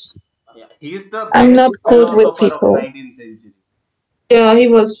famous. Yeah, he is the I'm best not good with philosopher of people. 19th century. Yeah, he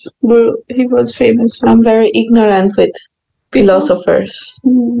was famous. I'm very ignorant with philosophers.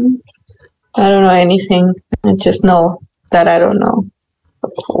 Mm. I don't know anything. I just know that I don't know.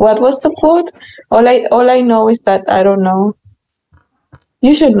 What was the quote? All I know is that I don't know.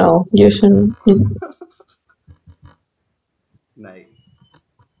 You should know. You should. Nice.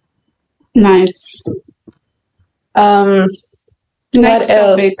 Nice. Um, Next what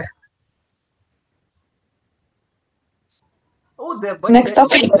topic. else? Oh, there, but Next that,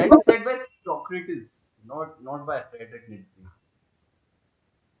 topic. that's said by Socrates, not by Friedrich Nietzsche.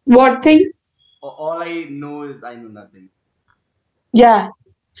 What thing? All I know is I know nothing. Yeah.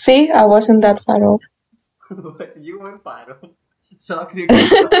 See, I wasn't that far off. You were Paro.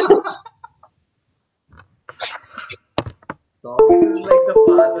 Socrates. Socrates is like the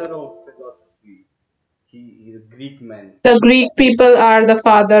father of philosophy. He is a Greek man. The Greek people are the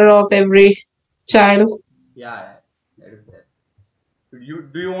father of every child. Yeah, that is that.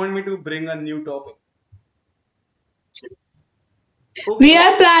 Do you want me to bring a new topic? We Okay.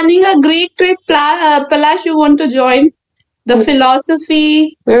 are planning a Greek trip. Palash, you want to join? The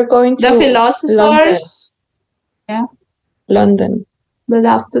philosophy, We're going the to London. philosophers. Yeah, London. but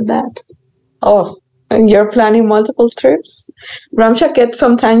after that. Oh, and you're planning multiple trips? Ramsha gets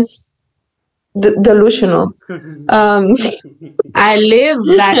sometimes delusional. I live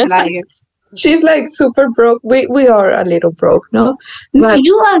that life. She's like super broke. We are a little broke, no? No, But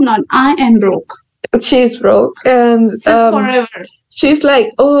you are not. I am broke. she's broke, and Since forever. she's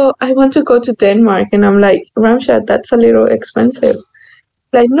like, "Oh, I want to go to Denmark," and I'm like, "Ramsha, that's a little expensive."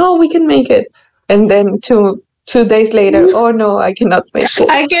 Like, no, we can make it. And then two days later, oh no, I cannot make it.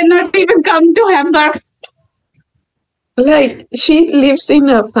 I cannot even come to Hamburg. Like, she lives in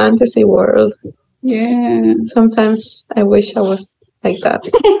a fantasy world. Yeah. Sometimes I wish I was like that.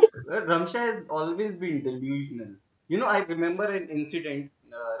 Ramsha has always been delusional. I remember an incident.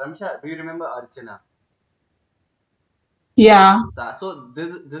 Ramsha, do you remember Archana? Yeah. So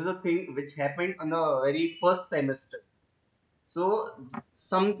this is a thing which happened on the very first semester. So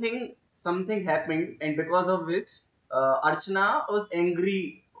something happened, and because of which Archana was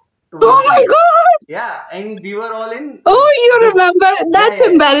angry towards Oh my me. god. Yeah, and we were all in. Oh, you remember? That's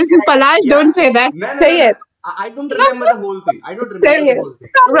yeah. embarrassing, Palash. Yeah. Don't say that. No, no, Say no, no. it. I don't remember the whole thing. I don't Say remember the it. whole thing.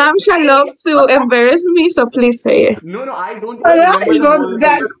 Ramsha loves to embarrass me, so please say it. No, I don't even Palash, remember the whole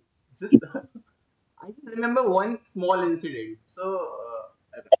that. thing. Just I just remember one small incident. So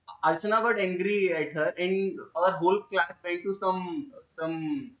Archana got angry at her, and our whole class went to some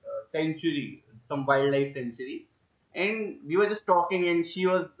sanctuary, some wildlife sanctuary, and we were just talking, and she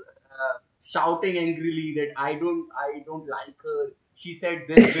was shouting angrily that I don't like her. She said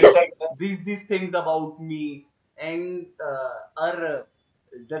these things about me, and our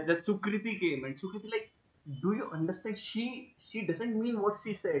the Sukriti came, and Sukriti like, do you understand? She doesn't mean what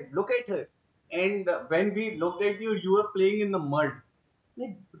she said. Look at her. And when we looked at you, you were playing in the mud.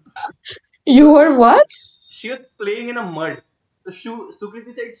 Like, You were what? she was playing in a mud. So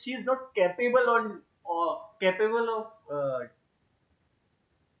Sukriti said she's not capable of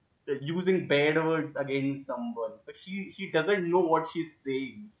using bad words against someone. But she doesn't know what she's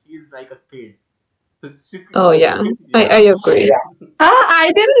saying. She's like a kid. So Oh yeah, I agree.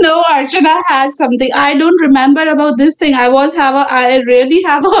 I didn't know Archana had something. I don't remember about this thing. I really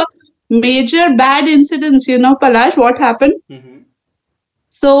have a major bad incidents, Palash, what happened? Mhm.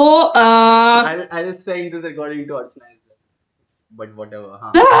 So I'll send this according to Archana as well. But whatever,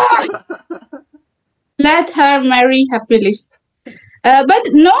 huh? let her marry happily. But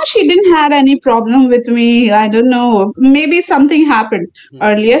no, she didn't had any problem with me. I don't know. Maybe something happened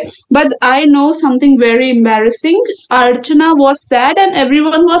earlier. But I know something very embarrassing. Archana was sad and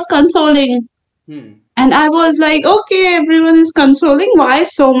everyone was consoling. Hmm. And I was like, okay, everyone is consoling. Why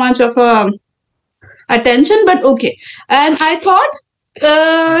so much of attention? But okay. And I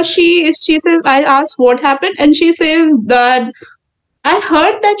thought she says, I asked what happened, and she says that I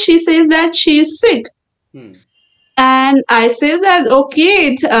heard that she says that she is sick. Hmm. And I say that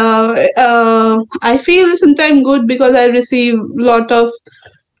okay, I feel sometimes good because I receive lot of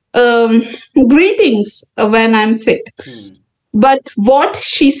um, greetings when I'm sick. Hmm. But what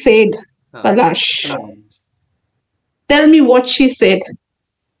she said, Huh. Palash, Hmm. tell me what she said.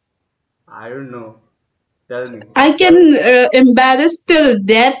 I don't know. Tell me. I can embarrass till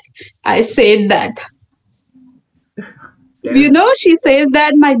death. I said that. Tell You me. know, she says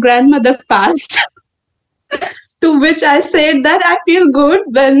that my grandmother passed. To which I said that I feel good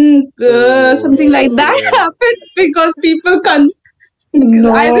when something like that Oh. happened because people can.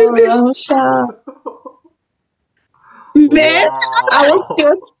 No, I received Ramsha. mail.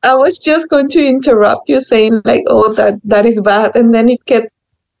 I was just going to interrupt you, saying like, "Oh, that is bad," and then it kept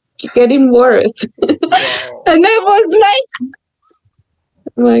getting worse. Wow. And I was like,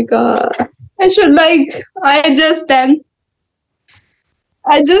 Oh my God. I should like, I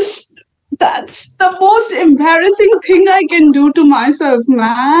just That's the most embarrassing thing I can do to myself,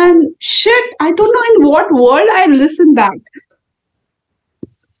 man. Shit, I don't know in what world I listen that.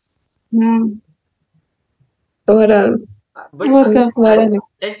 Hmm. What else? But What the? What else?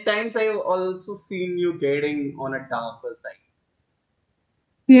 at times I've also seen you getting on a darker side.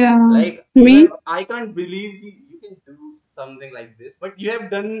 Yeah. Like Me? I can't believe you can do something like this, but you have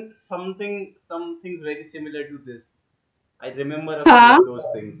done some things very similar to this. I remember a few Huh? of those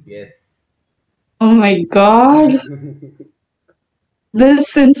things. Yes. Oh my god. Well,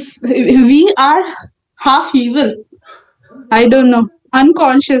 since we are half evil, I don't know,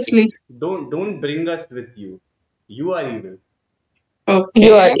 unconsciously. Don't bring us with you. You are evil.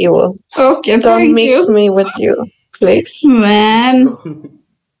 You are Okay. evil. Okay, Don't thank mix you. me with you, please. Man.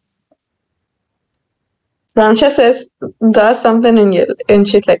 Ramsha says does something and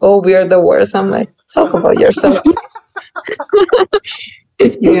she's like, "Oh, we're the worst." I'm like, "Talk about yourself."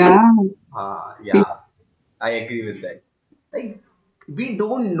 Yeah. See. Yeah, I agree with that. Like we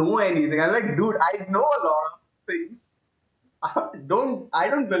don't know anything. I'm like, dude, I know a lot of things. I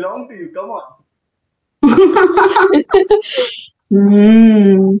don't belong to you. Come on.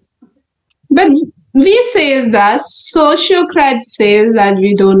 Hmm. But we say that sociocrat says that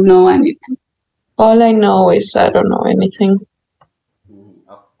we don't know anything. All I know is I don't know anything.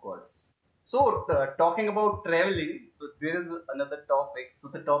 Of course. So, talking about traveling, so there is another topic. So,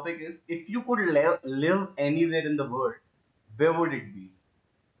 the topic is if you could live anywhere in the world, where would it be?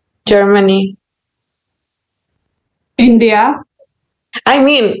 Germany. India. I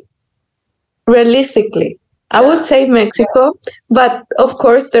mean, realistically, I would Yeah. say Mexico, but of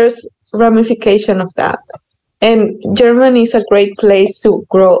course, there's ramification of that. And Germany is a great place to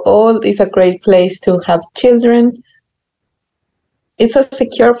grow old. It's a great place to have children. It's a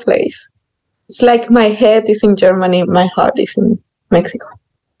secure place. It's like my head is in Germany, my heart is in Mexico,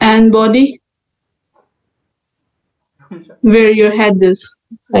 And body, where your head is.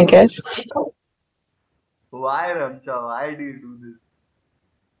 I guess. Why, Ramcha? Why do you do this?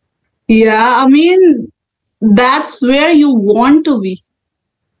 Yeah, I mean, that's where you want to be.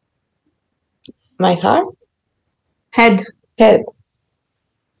 My heart? Head. Head.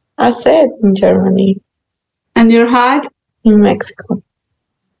 I said in Germany, And your heart. in Mexico.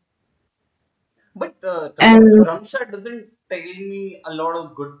 But And Ramsha doesn't tell me a lot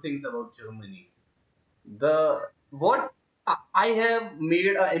of good things about Germany. The what I have made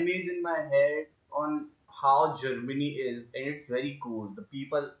an image in my head on how Germany is, and it's very cool. The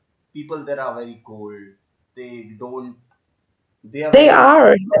people there are very cold. They don't. They are They very.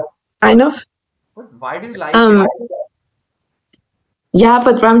 are kind of. But why do you like Um, it? yeah,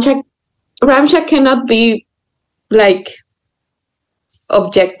 but Ramchak cannot be like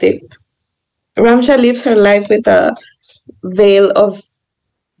objective. Ramsha lives her life with a veil of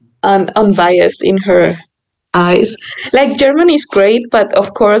unbiased in her eyes. Like Germany is great, but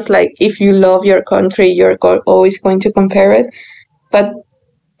of course, like if you love your country, you're always going to compare it. But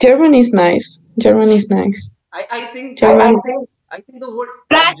Germany is nice. Germany is nice. I think Germany. I think the word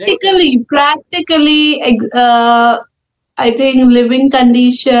objective. practically, I think living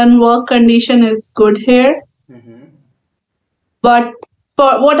condition, work condition is good here. Mhm. But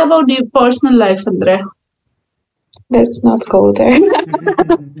for what about your personal life, Andre? Let's not go there.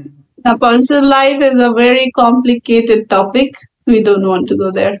 Now, personal life is a very complicated topic. We don't want to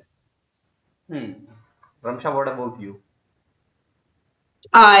go there. Hmm. Ramsha, what about you?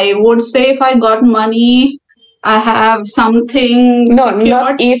 I would say if I got money, I have something No, secured.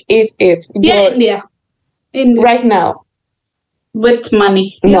 not if. Yeah, You're- India. India. Right now. With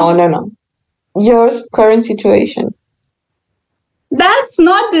money. No. Your current situation. That's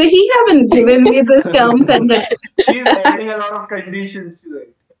not. He haven't given me this terms and She's adding a lot of conditions to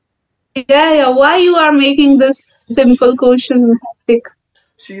it. yeah. Why you are making this simple question? Like,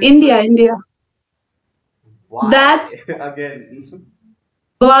 She's India. Why That's again?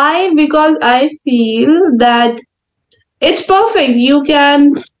 why, because I feel that it's perfect. You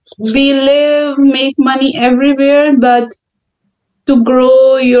can live, make money everywhere, but to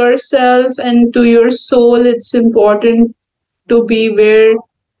grow yourself and to your soul, it's important to be where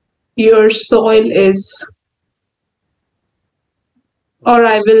your soil is. Or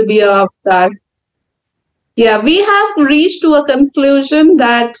I will be a avatar. Yeah, we have reached to a conclusion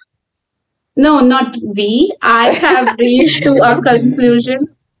that no, not we. I have reached to a conclusion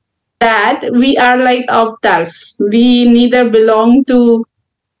that we are like avatars. We neither belong to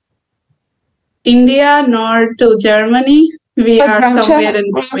India nor to Germany. We But are somewhere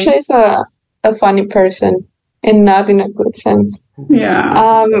in between. Ramsha is a funny person and not in a good sense. Yeah.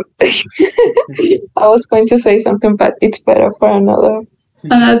 I was going to say something, but it's better for another.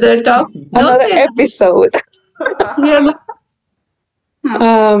 Another talk. Don't Another say that. episode. We are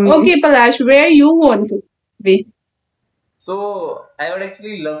okay, Palash, where you want to be? So I would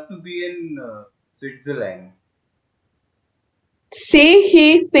actually love to be in Switzerland. See,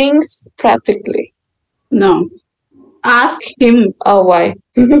 he thinks practically. No. Ask him. Oh, why?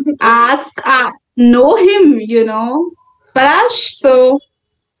 Ask, know him, Palash, so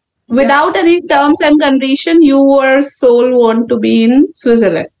without any terms and condition, your soul want to be in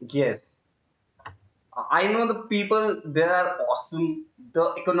Switzerland. Yes, I know the people there are awesome.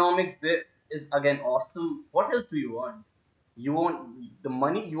 The economics there is again awesome. What else do you want? You want the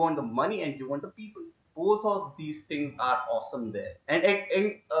money, you want the money, and you want the people. Both of these things are awesome there, and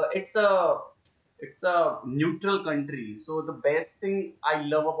it's a neutral country. So the best thing I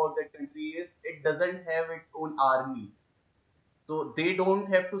love about that country is it doesn't have its own army, so they don't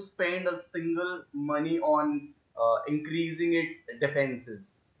have to spend a single money on increasing its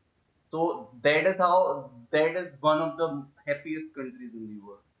defenses. So that is one of the happiest countries in the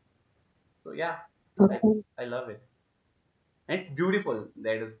world. So yeah, Okay. I love it. And it's beautiful.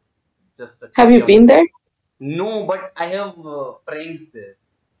 That is just a Have cherry you on the been there? cake. No, but I have friends there.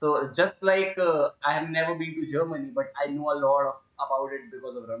 So just like I have never been to Germany, but I know a lot about it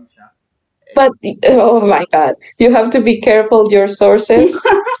because of Ramsha. But oh my God, you have to be careful your sources.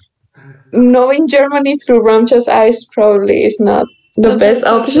 Knowing Germany through Ramcha's eyes probably is not the best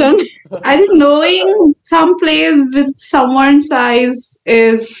option. I think knowing some place with someone's eyes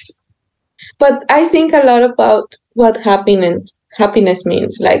is. But I think a lot about what happiness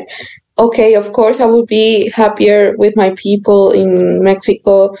means. Like, okay, of course, I would be happier with my people in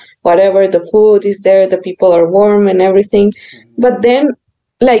Mexico. Whatever, the food is there, the people are warm and everything. But then,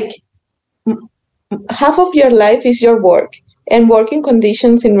 like, half of your life is your work, and working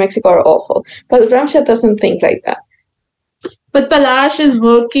conditions in Mexico are awful. But Ramsha doesn't think like that. But Palash is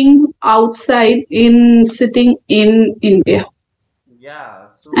working outside in sitting in India. Yeah.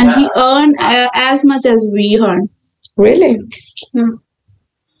 So And he earned as much as we earn. Really? Yeah.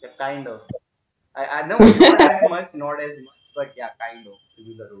 yeah, kind of. I know not as much, not as much, but yeah, kind of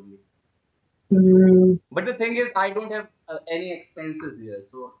similar only. But the thing is, I don't have any expenses here,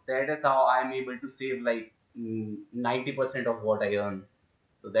 so that is how I'm able to save like 90% of what I earn.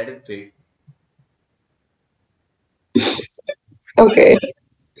 So that is great. Okay.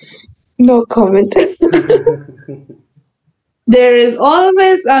 No comment. There is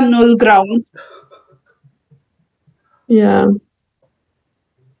always a null ground. Yeah.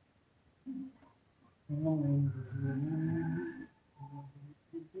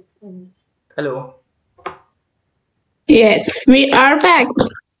 Hello. Yes, we are back.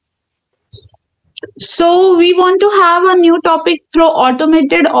 So we want to have a new topic through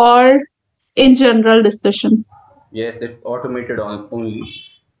automated or in general discussion. Yes, it's automated only.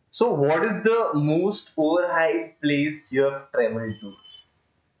 So, what is the most overhyped place you have traveled to?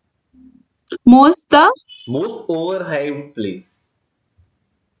 Most the Most overhyped place.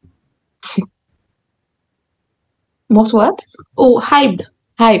 Most what? hyped.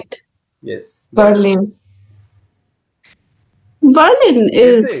 Hyped. Yes. Berlin. Berlin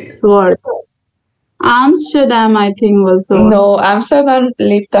Is is what? Amsterdam, I think, was the one. No, Amsterdam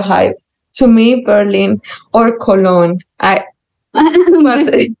lived the hype. To me, Berlin or Cologne. But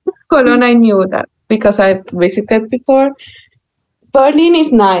Cologne, I knew that because I visited before. Berlin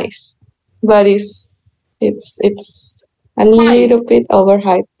is nice, but it's a little bit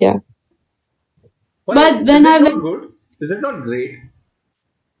overhyped. Yeah. But is when it I not good? Is it not great?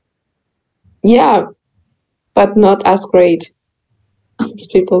 Yeah, but not as great as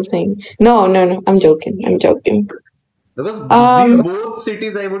people think. No. I'm joking. Because these both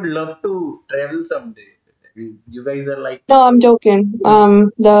cities I would love to travel someday. You guys are like No, I'm joking.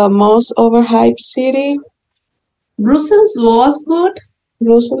 The most overhyped city, Brussels was good.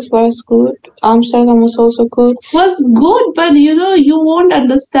 Brussels was good. Amsterdam was also good. Was good, but you won't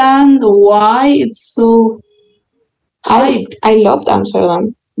understand why it's so hyped. I loved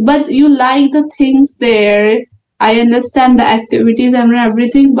Amsterdam. But you like the things there. I understand the activities and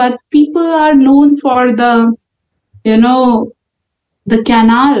everything, but people are known for the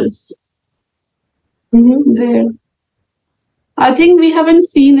canals there. I think we haven't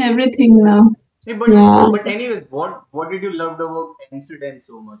seen everything now. Hey, but Yeah. but anyways, what did you love about Amsterdam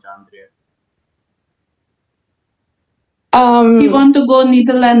so much, Andrea? He want to go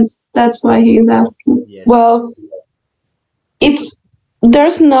Netherlands. That's why he is asking. Yes. Well,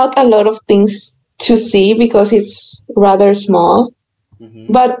 there's not a lot of things to see because it's rather small.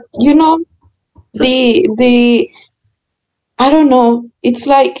 But the I don't know. It's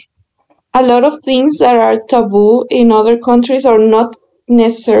like a lot of things that are taboo in other countries or not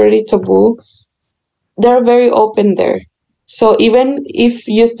necessarily taboo. They're very open there. So even if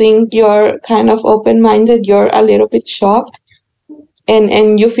you think you're kind of open-minded, you're a little bit shocked,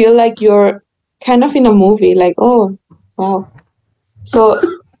 and you feel like you're kind of in a movie, like, oh, wow. So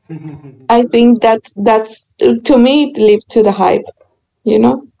I think that's to me it lived to the hype, you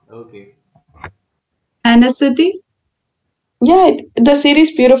know? Okay. And a city? Yeah, the city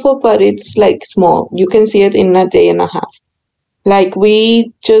is beautiful, but it's like small. You can see it in a day and a half. Like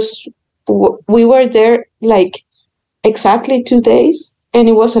we were there like exactly 2 days, and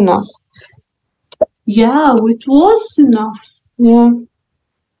it was enough. Yeah, it was enough. Yeah.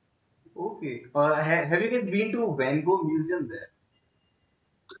 Okay. Have you guys been to Van Gogh Museum there?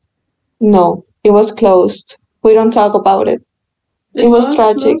 No, it was closed. We don't talk about it. It was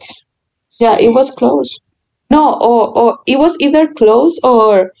tragic. closed? Yeah, it was Really? closed. No, or it was either closed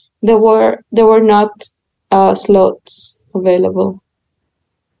or there were not slots available.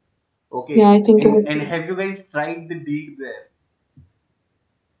 Yeah, Okay. I think it was. And have you guys tried the deed there?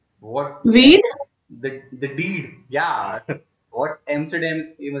 What's Weed? the deed? Yeah. What's Amsterdam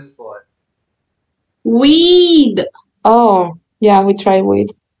is famous for? Weed. Oh, yeah, we tried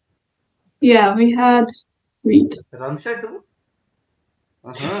weed. Yeah, we had weed. Ramsha too?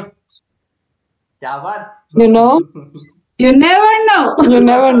 Uh-huh. क्या बात? You know, You never know. you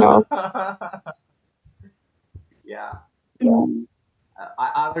never know. Yeah. Mm.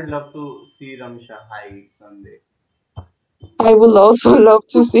 I would love to see Ramsha high someday. I would also love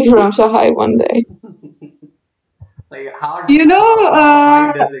to see Ramsha High one day. Like how You know,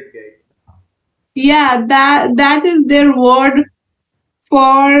 high does it get? yeah, that is their word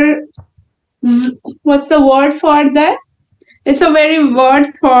for what's the word for that? It's a very word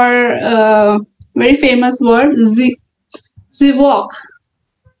for very famous word, zivok.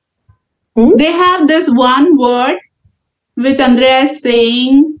 Hmm? They have this one word which Andrea is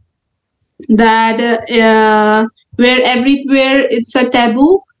saying that where everywhere it's a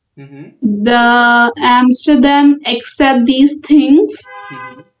taboo. Mm-hmm. The Amsterdam accept these things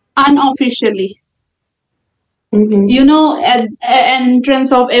Mm-hmm. unofficially. Mm-hmm. You know, at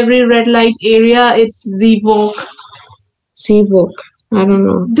entrance of every red light area, it's Zivok. Seabook. I don't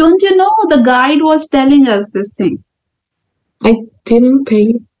know. Don't you know the guide was telling us this thing? I didn't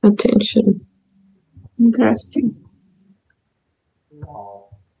pay attention. Interesting. Wow.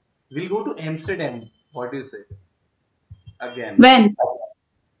 We'll go to Amsterdam. What do you say? Again. When?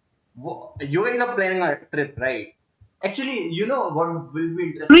 You guys are planning a trip, right? Actually, you know what will be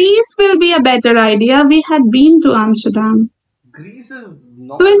interesting? Greece will be a better idea. We had been to Amsterdam. Greece is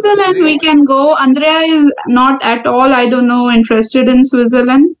not Switzerland, we great. can go. Andrea is not at all, I don't know, interested in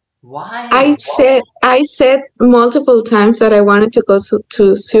Switzerland. Why? I said multiple times that I wanted to go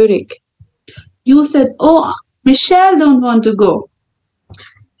to Zurich. You said, oh, Michelle don't want to go.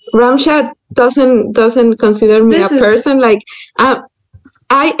 Ramsha doesn't consider me This a is- person. Like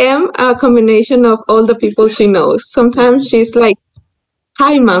I am a combination of all the people she knows. Sometimes she's like,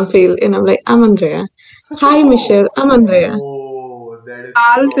 "Hi, Manfield," and I'm like, "I'm Andrea." "Hi, Michelle. I'm Andrea." Oh, that is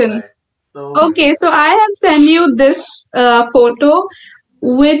Alton. so bad. So Okay, so I have sent you this photo,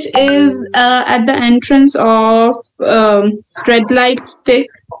 which is at the entrance of red light stick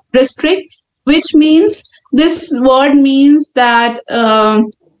district, which means this word means that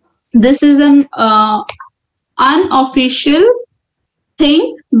this is an unofficial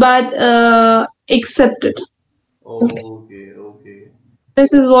thing, but accepted. Okay.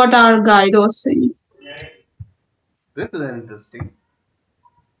 This is what our guide was saying. This is interesting.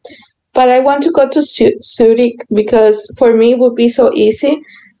 But I want to go to Zurich because for me it would be so easy.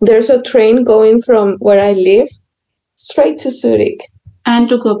 There's a train going from where I live straight to Zurich. And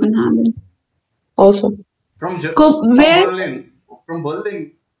to Copenhagen. Also, From where? Berlin. From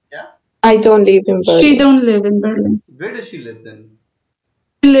Berlin. Yeah. I don't live in Berlin. She don't live in Berlin. Where does she live then?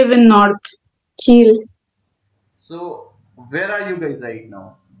 She live in North. Kiel. So where are you guys right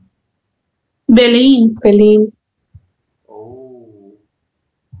now? Berlin. Berlin. Oh.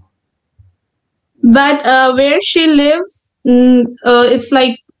 But where she lives, it's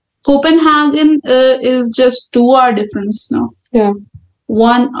like Copenhagen is just 2 hour difference now. Yeah.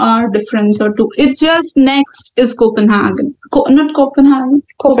 1 hour difference or two. It's just next is Copenhagen. Not Copenhagen.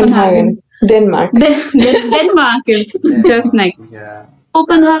 Copenhagen. Denmark. Denmark is just next. Yeah.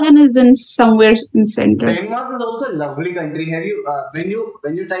 Copenhagen is in somewhere in center. Denmark is also a lovely country. Have you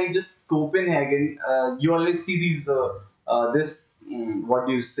when you type just Copenhagen, you always see these this what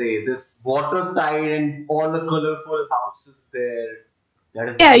do you say, this water side and all the colorful houses there. That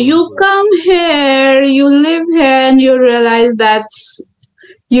is Yeah, you beautiful. come here, you live here, and you realize that's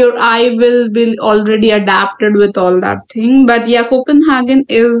your eye will be already adapted with all that thing. But yeah, Copenhagen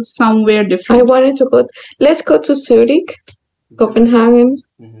is somewhere I different. wanted to go. Let's go to Zurich, Copenhagen,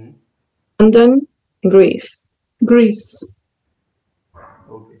 Mm-hmm. London, Greece. Greece,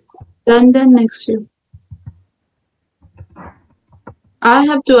 Okay. London next year. I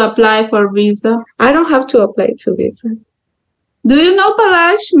have to apply for visa. I don't have to apply to visa. Do you know,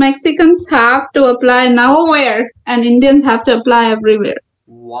 Palash? Mexicans have to apply nowhere, and Indians have to apply everywhere.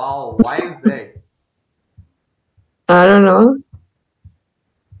 Wow, why is that? I don't know.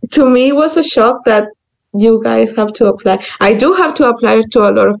 To me, it was a shock that you guys have to apply. I do have to apply to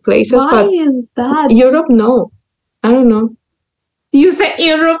a lot of places, Why but is that? Europe, no. I don't know. You say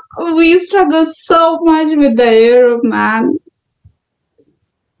Europe. We struggle so much with the Europe, man.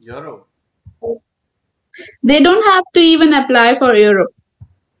 Europe. They don't have to even apply for Europe.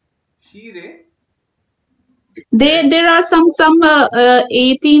 Shire? There are some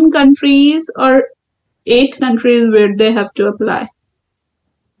 18 countries or 8 countries where they have to apply.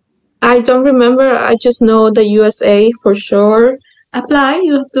 I don't remember. I just know the USA for sure. Apply,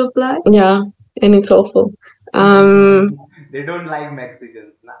 you have to apply. Yeah, and it's awful. They don't like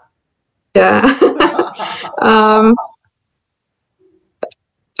Mexicans, nah. Yeah.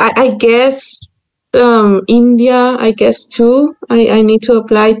 I guess India, I guess too. I need to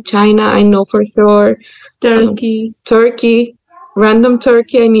apply. China, I know for sure. Turkey. Turkey, random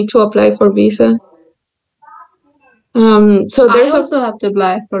Turkey, I need to apply for visa. So I there's also have to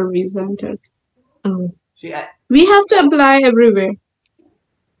apply for visa in Turkey. See, We have to apply everywhere.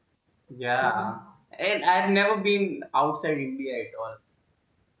 yeah. And I've never been outside India at all.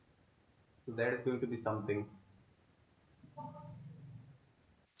 So that is going to be something.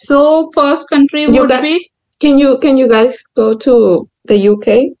 So first country You would got- be can you guys go to the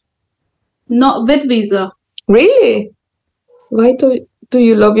UK? no with visa. Really? Why do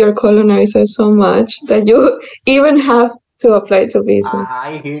you love your colonizer so much that you even have to apply to visa?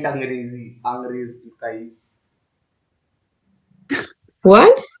 I hate Angrezi guys.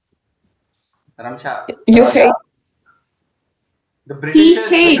 What? Ramsha, You hate? the He Britishers,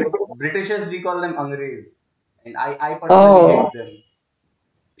 hates. Britishers we call them Angrez. And I personally hate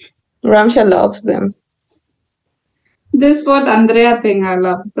them. Ramsha loves them. This what Andrea thing I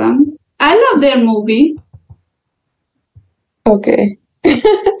love them. I love their movie. Okay.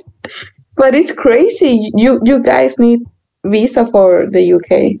 But it's crazy. You guys need visa for the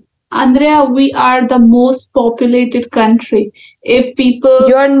UK. Andrea, we are the most populated country. If people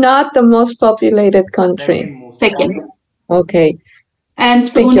You're not the most populated country. Second most. second, Okay. and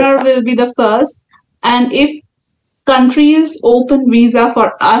Speak your sooner will be the first. And if countries open visa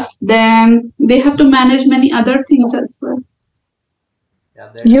for us, then they have to manage many other things as well. Yeah,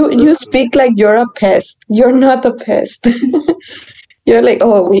 that is You true. speak like you're a pest. You're not a pest. You're like,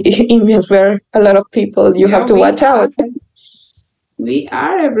 oh, we Indians, we're a lot of people. You Yeah, have to we watch out. We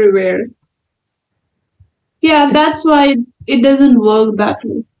are everywhere. Yeah, that's why it doesn't work that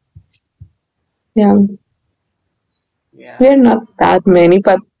way. Yeah, Yeah. we're not that many,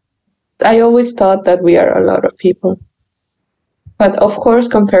 but I always thought that we are a lot of people. But of course,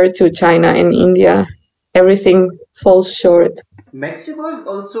 compared to China and India, everything falls short. Mexico is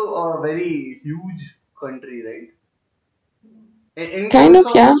also a very huge country, right? In Kind terms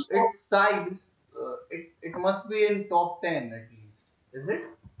of, yeah. its size, it must be in top 10 at least. Is it?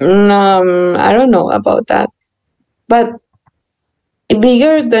 I don't know about that, but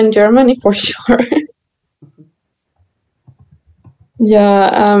bigger than Germany for sure.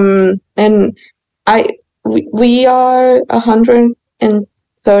 Yeah, and we are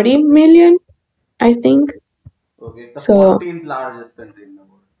 130 million, I think. Okay, it's the So- 14th largest country in the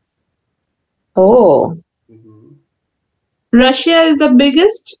world. Oh, Mm-hmm. Russia is the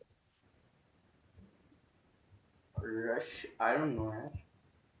biggest. I don't know.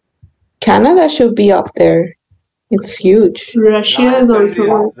 Canada should be up there. It's huge. Russia is Largest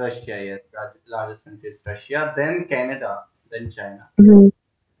country also. is Russia, yes. Largest country is Russia, then Canada, then China. Mhm.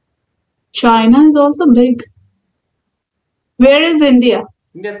 China is also big. Where is India?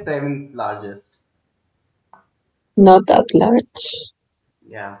 India's 7th largest. Not that large.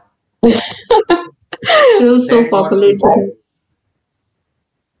 Yeah. Still so That's what she populated. said.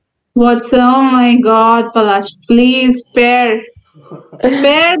 What's oh my god, Palash, please spare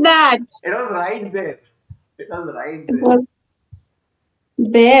that It was right there. It was right there. What?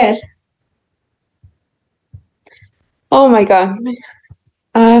 There. Oh my god.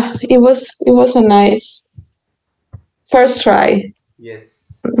 It was a nice first try.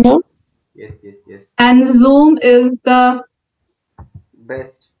 Yes. No? Yes. And Zoom is the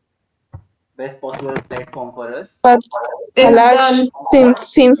Best best possible platform for us. But It's Kalash, done.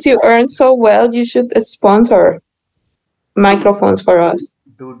 since you earn so well, you should sponsor microphones for us.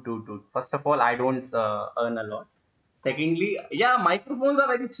 Dude. First of all, I don't earn a lot. Secondly, yeah, microphones are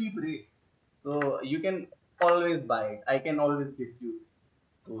very cheap rate, so you can always buy it. I can always give you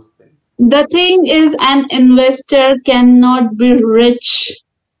those things. The thing is, an investor cannot be rich,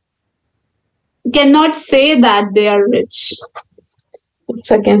 cannot say that they are rich.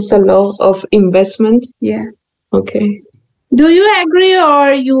 It's against the law of investment. Yeah. Okay. Do you agree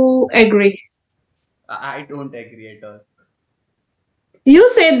or you agree? I don't agree at all. You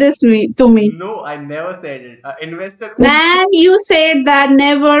said this to me. No, I never said it. Investor. Man, you said that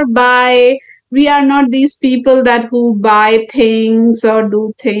never buy. We are not these people that who buy things or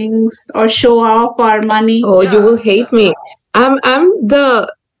do things or show off our money. Oh, you will Yeah, hate me. I'm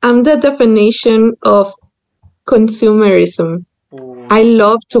the definition of consumerism. Oh, I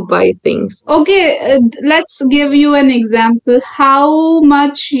love to buy things. Okay, let's give you an example. How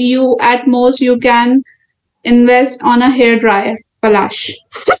much you at most you can invest on a hair dryer, Palash?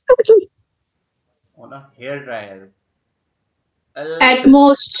 on a hair dryer. At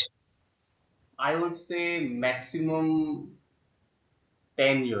most. I would say maximum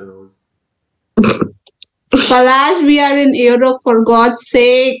 10 euros. Palash, we are in Europe for God's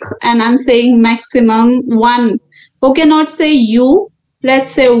sake, and I'm saying maximum one. Okay, not say you.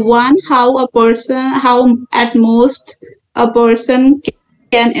 Let's say one. How at most a person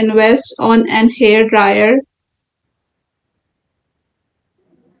can invest on an hair dryer.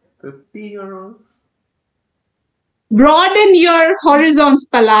 50 euros. Broaden your horizons,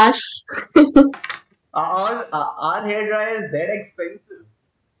 Palash. Our hair dryer is that expensive.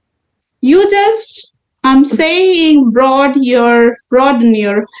 You just, I'm saying, broaden your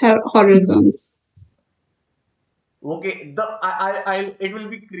horizons. Okay, it will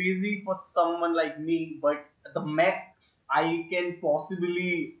be crazy for someone like me, but the max I can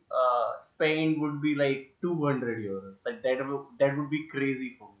possibly spend would be like 200 euros. Like that would be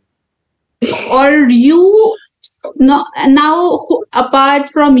crazy for me. Or you, no, now apart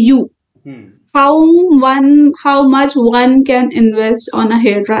from you, Hmm. how much one can invest on a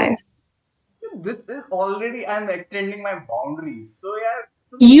hair dryer? This is already I'm extending my boundaries. So yeah.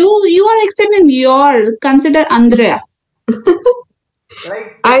 You are extending your. Consider Andrea.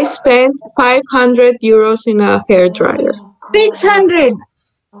 Like I spent 500 euros in a hair dryer. 600.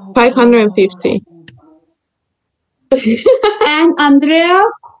 550. And Andrea,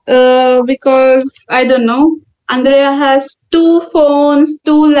 because I don't know, Andrea has 2 phones,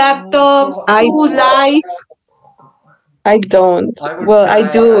 2 laptops, I- 2 life. I don't. I would Well, cry, I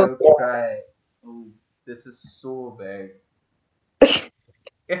do. would cry. Oh, this is so bad.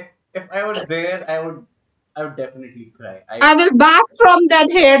 If I was there, I would definitely cry. I will back from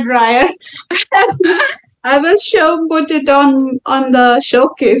that hair dryer. I will put it on the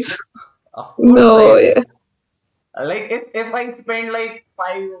showcase. Of course No, I yeah. will. Like if I spend like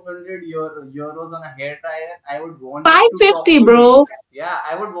 500 euros on a hair dryer, I would want it to talk 550, to bro. me. Yeah,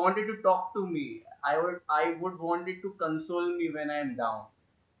 I would want it to talk to me. I would want it to console me when I'm down.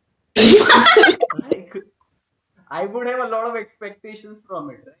 Like I would have a lot of expectations from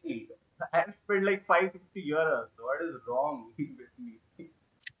it, right? I've spent like 550 euros. What is wrong with me?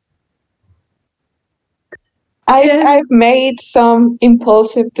 I've made some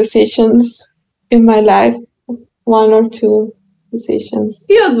impulsive decisions in my life. 1 or 2 decisions,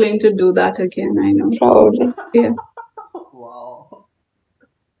 You're going to do that again, I know. probably. Yeah. Wow.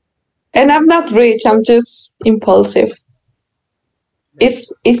 And I'm not rich. I'm just impulsive. It's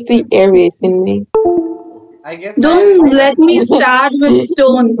the Aries in me. I guess Don't let me start with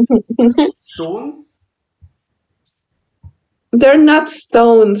stones. Stones? They're not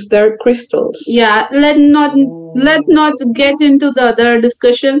stones. They're crystals. Yeah, let not get into the other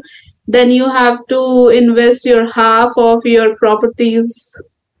discussion. Then you have to invest your half of your properties.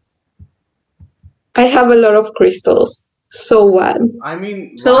 I have a lot of crystals. So what? I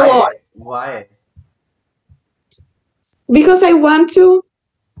mean, So why? what? Why? Because I want to.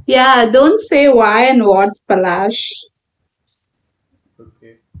 Yeah, don't say why and what, Palash.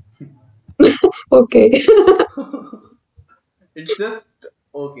 Okay. Okay. It's just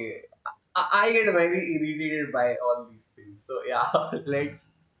okay. I get very irritated by all these things. So yeah, let's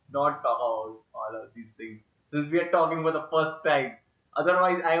not talk about all of these things since we are talking for the first time.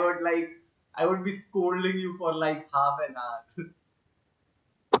 Otherwise, I would be scolding you for like half an hour.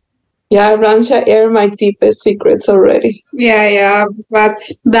 Yeah, Ramsha air my deepest secrets already. Yeah, but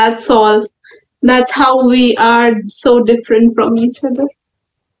that's all. That's how we are so different from each other.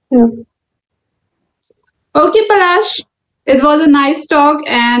 Yeah. Okay, Palash. It was a nice talk,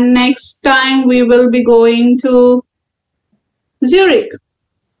 and next time we will be going to Zurich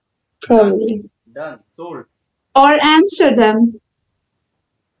Probably. Done. Sold. or Amsterdam.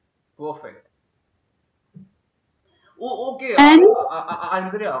 Perfect. Oh, okay. And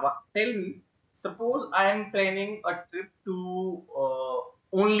Andrea, tell me. Suppose I am planning a trip to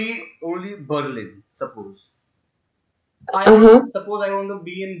only Berlin. Uh-huh. Suppose I want to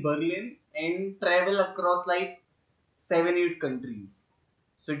be in Berlin and travel across like 7, 8 countries,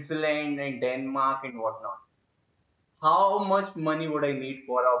 Switzerland and Denmark and whatnot. How much money would I need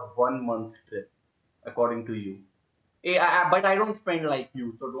for a 1 month trip, according to you? But I don't spend like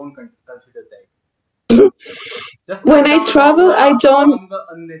you, so don't consider that. Just When cut I down from travel, I don't. the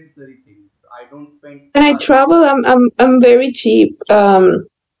unnecessary things. I don't spend When I much. travel, I'm very cheap.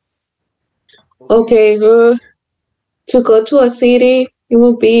 Okay. To go to a city, it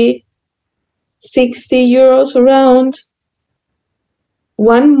will be 60 euros around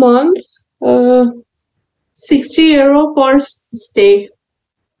 1 month. 60 euro for stay.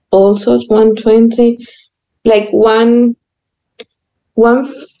 Also 120, like 200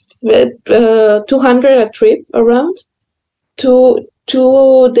 a trip around. 2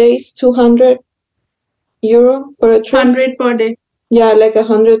 days, 200 euro for a trip. 100 per day. Yeah, like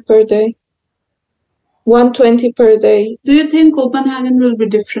 100 per day. 120 per day. Do you think Copenhagen will be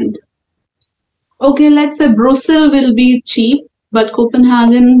different? Okay, let's say Brussels will be cheap, but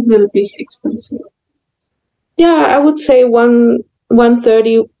Copenhagen will be expensive. Yeah, I would say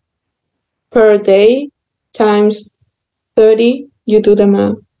 130 per day times 30. You do the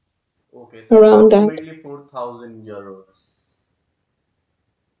math. Okay, so Around that. approximately 4,000 euros.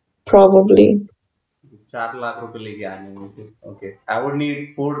 Probably. 4 lakh रुपए लेके आने होंगे. Okay, I would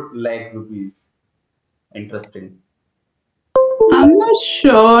need 4 lakh rupees. Interesting. I'm not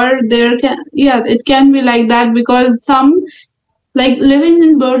sure there can, yeah, it can be like that because some, like living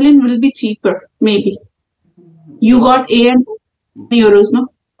in Berlin will be cheaper, maybe. You got air euros, no?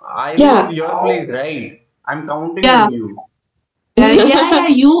 I Yeah. will your place, right? I'm counting Yeah. on you. Yeah,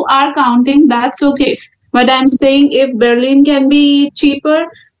 you are counting, that's okay. But I'm saying if Berlin can be cheaper,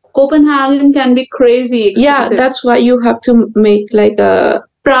 Copenhagen can be crazy Yeah, expensive. that's why you have to make like a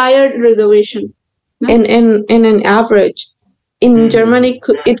Prior reservation. and an average. In Germany,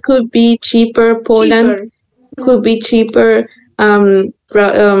 it could be cheaper. Poland Cheaper. could be cheaper.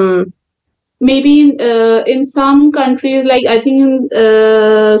 Maybe in some countries, like I think in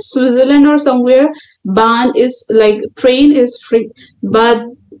Switzerland or somewhere, Bahn is like train is free, but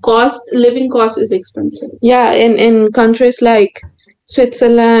living cost is expensive. Yeah, in countries like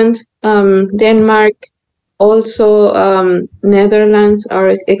Switzerland, Denmark, also Netherlands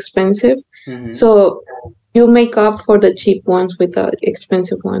are expensive. So you make up for the cheap ones with the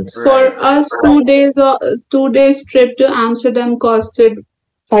expensive ones. For us, 2 days trip to Amsterdam costed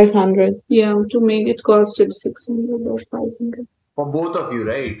 500. Yeah, to make it costed 600 or 500. For both of you,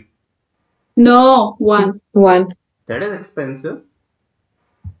 right? No, one. That is expensive.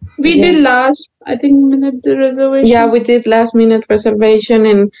 We did last, I think, minute reservation. Yeah, we did last minute reservation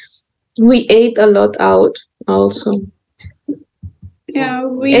and we ate a lot out also. Yeah,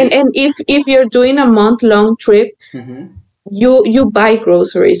 and if you're doing a month-long trip, you buy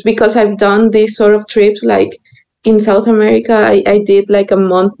groceries, because I've done these sort of trips like in South America. I did like a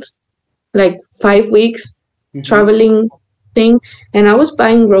month, like 5 weeks traveling thing, and I was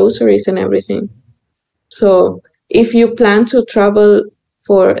buying groceries and everything. So if you plan to travel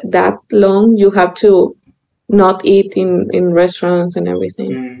for that long, you have to not eat in restaurants and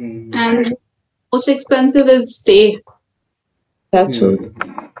everything. And most expensive is stay. That's true.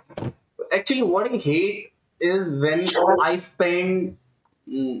 Actually, what I hate is when I spend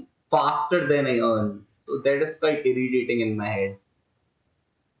faster than I earn. So that is quite irritating in my head.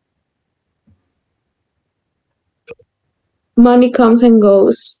 Money comes and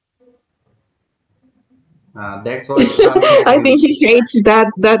goes. That's what I think he hates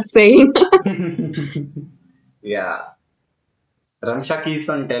that saying. Yeah. Ramsha keeps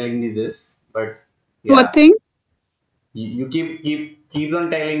on telling me this, but yeah. What thing? You keep on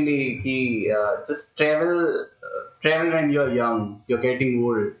telling me just travel when you're young. You're getting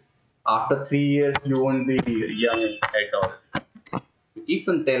old. After 3 years, you won't be young at all. You keep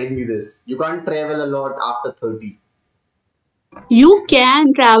on telling me this. You can't travel a lot after 30. You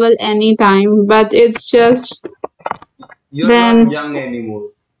can travel anytime, but it's just You're then not young anymore,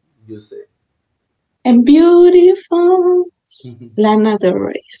 you say. And beautiful Lana Del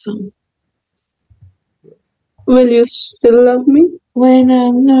Rey song. Will you still love me? When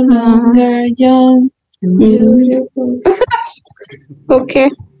I'm no longer young and beautiful. Okay.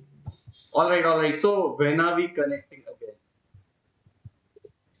 All right. So when are we connecting again?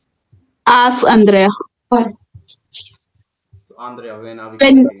 Ask Andrea. What? So Andrea, when are we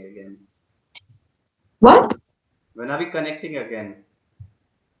When connecting again? What? When are we connecting again?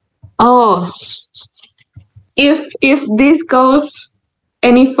 Oh, if this goes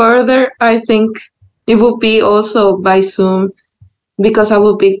any further, I think it will be also by Zoom because I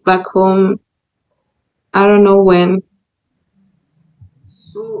will be back home. I don't know when.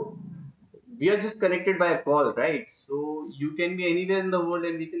 So we are just connected by a call, right? So you can be anywhere in the world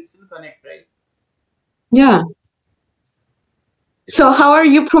and we can still connect, right? Yeah. So how are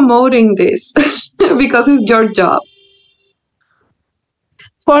you promoting this? Because it's your job.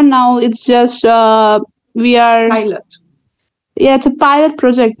 for now it's just we are Pilot. yeah, it's a pilot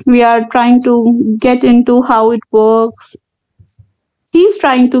project. We are trying to get into how it works. He's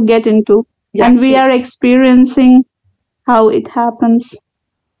trying to get into, Yeah. and we are experiencing how it happens.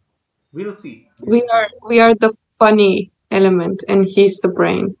 We'll see. We'll We see. are the funny element and he's the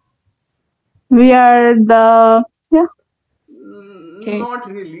brain. We are the yeah. Okay. Not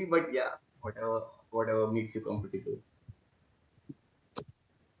really, but yeah, whatever makes you comfortable.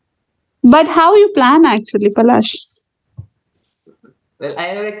 But how you plan actually, Palash? Well, I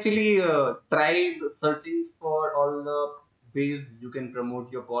have actually tried searching for all the ways you can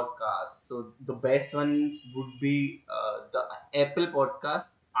promote your podcast. So the best ones would be the Apple podcast.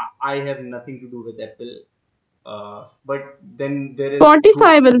 I have nothing to do with Apple, but then there is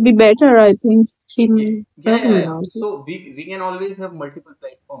Spotify will be better, I think. yeah. So we can always have multiple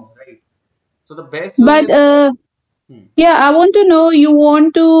platforms, right? So the best one But is hmm, yeah, I want to know you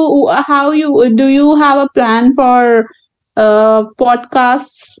want to how you do you have a plan for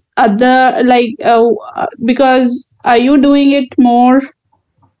podcasts other like because are you doing it more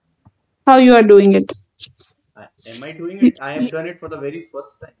how you are doing it? am I doing it? I have done it for the very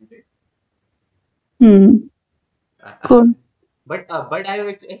first time, right? Hmm. I, Cool. but I have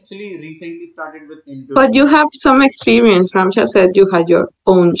actually recently started with But you interviews. have some experience. Ramsha said you had your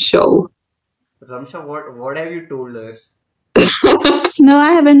own show. Ramsha, what have you told her? No,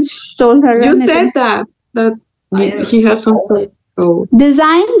 I haven't told her You anything. said that I have he has some sort of show.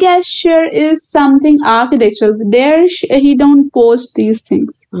 Design gesture is something architectural. There he don't post these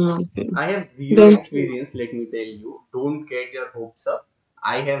things. Okay. I have zero Then experience. Let me tell you. Don't get your hopes up.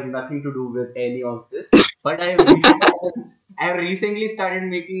 I have nothing to do with any of this. But I have recently started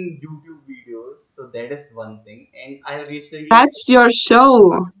making YouTube videos, so that is one thing. And I have recently that's your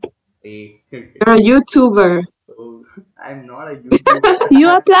show. a You're a YouTuber. so I'm not a YouTuber. You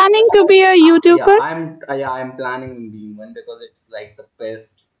are planning to be a YouTuber? Yeah, I'm planning on being one because it's like the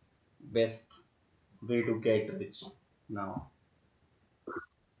best way to get rich now.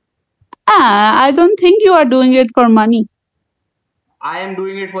 Ah, I don't think you are doing it for money. I am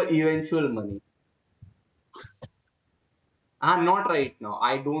doing it for eventual money. I'm not right now.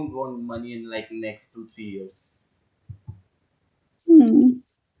 I don't want money in like next 2 3 years. Hmm.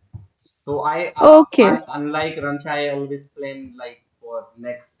 So Okay. unlike Rancha, I always plan like for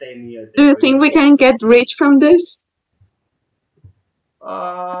next 10 years Do and you 20 think we years. can get rich from this?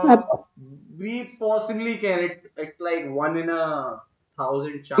 Uh, we possibly can. It's like one in a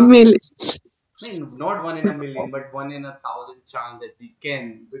thousand chance that Mil- I mean, not one in a million, but one in a thousand chance that we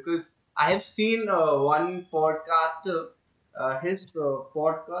can. Because I have seen one podcaster, his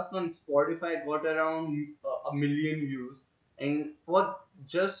podcast on Spotify got around a million views, and for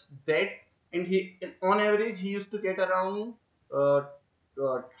just that, and and on average he used to get around uh,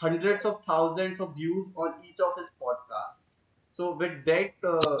 hundreds of thousands of views on each of his podcasts. So with that,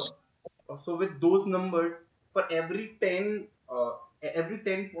 so with those numbers, for every 10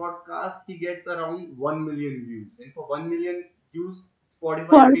 podcasts he gets around 1 million views, and for 1 million views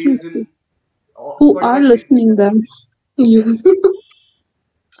who spotify are pays listening? in Who are spotify pay, listening them? You.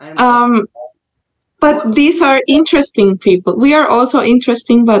 I um, but what these are interesting people. We are also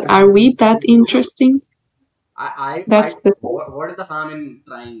interesting, but are we that interesting? I That's the what is the harm in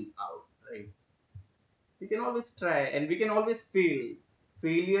trying out, right? We can always try and we can always fail.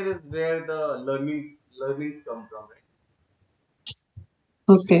 Failure is where the learnings come from, right?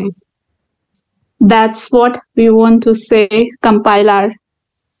 okay. That's what we want to say. Compile our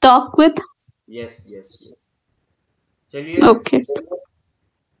talk with. Yes. Chaliye, Okay.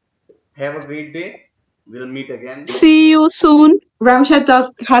 have a great day. We'll meet again. See you soon. Ramsha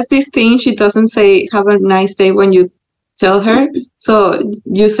has this thing. She doesn't say "Have a nice day" when you tell her. So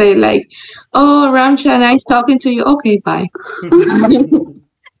you say like, "Oh, Ramsha, nice talking to you." Okay, bye.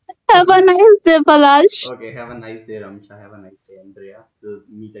 Have a nice day, Palash. Okay, have a nice day, Ramsha. Have a nice day, Andrea. We'll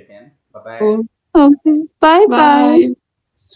meet again. Bye bye. Cool. Okay. Bye bye. Bye.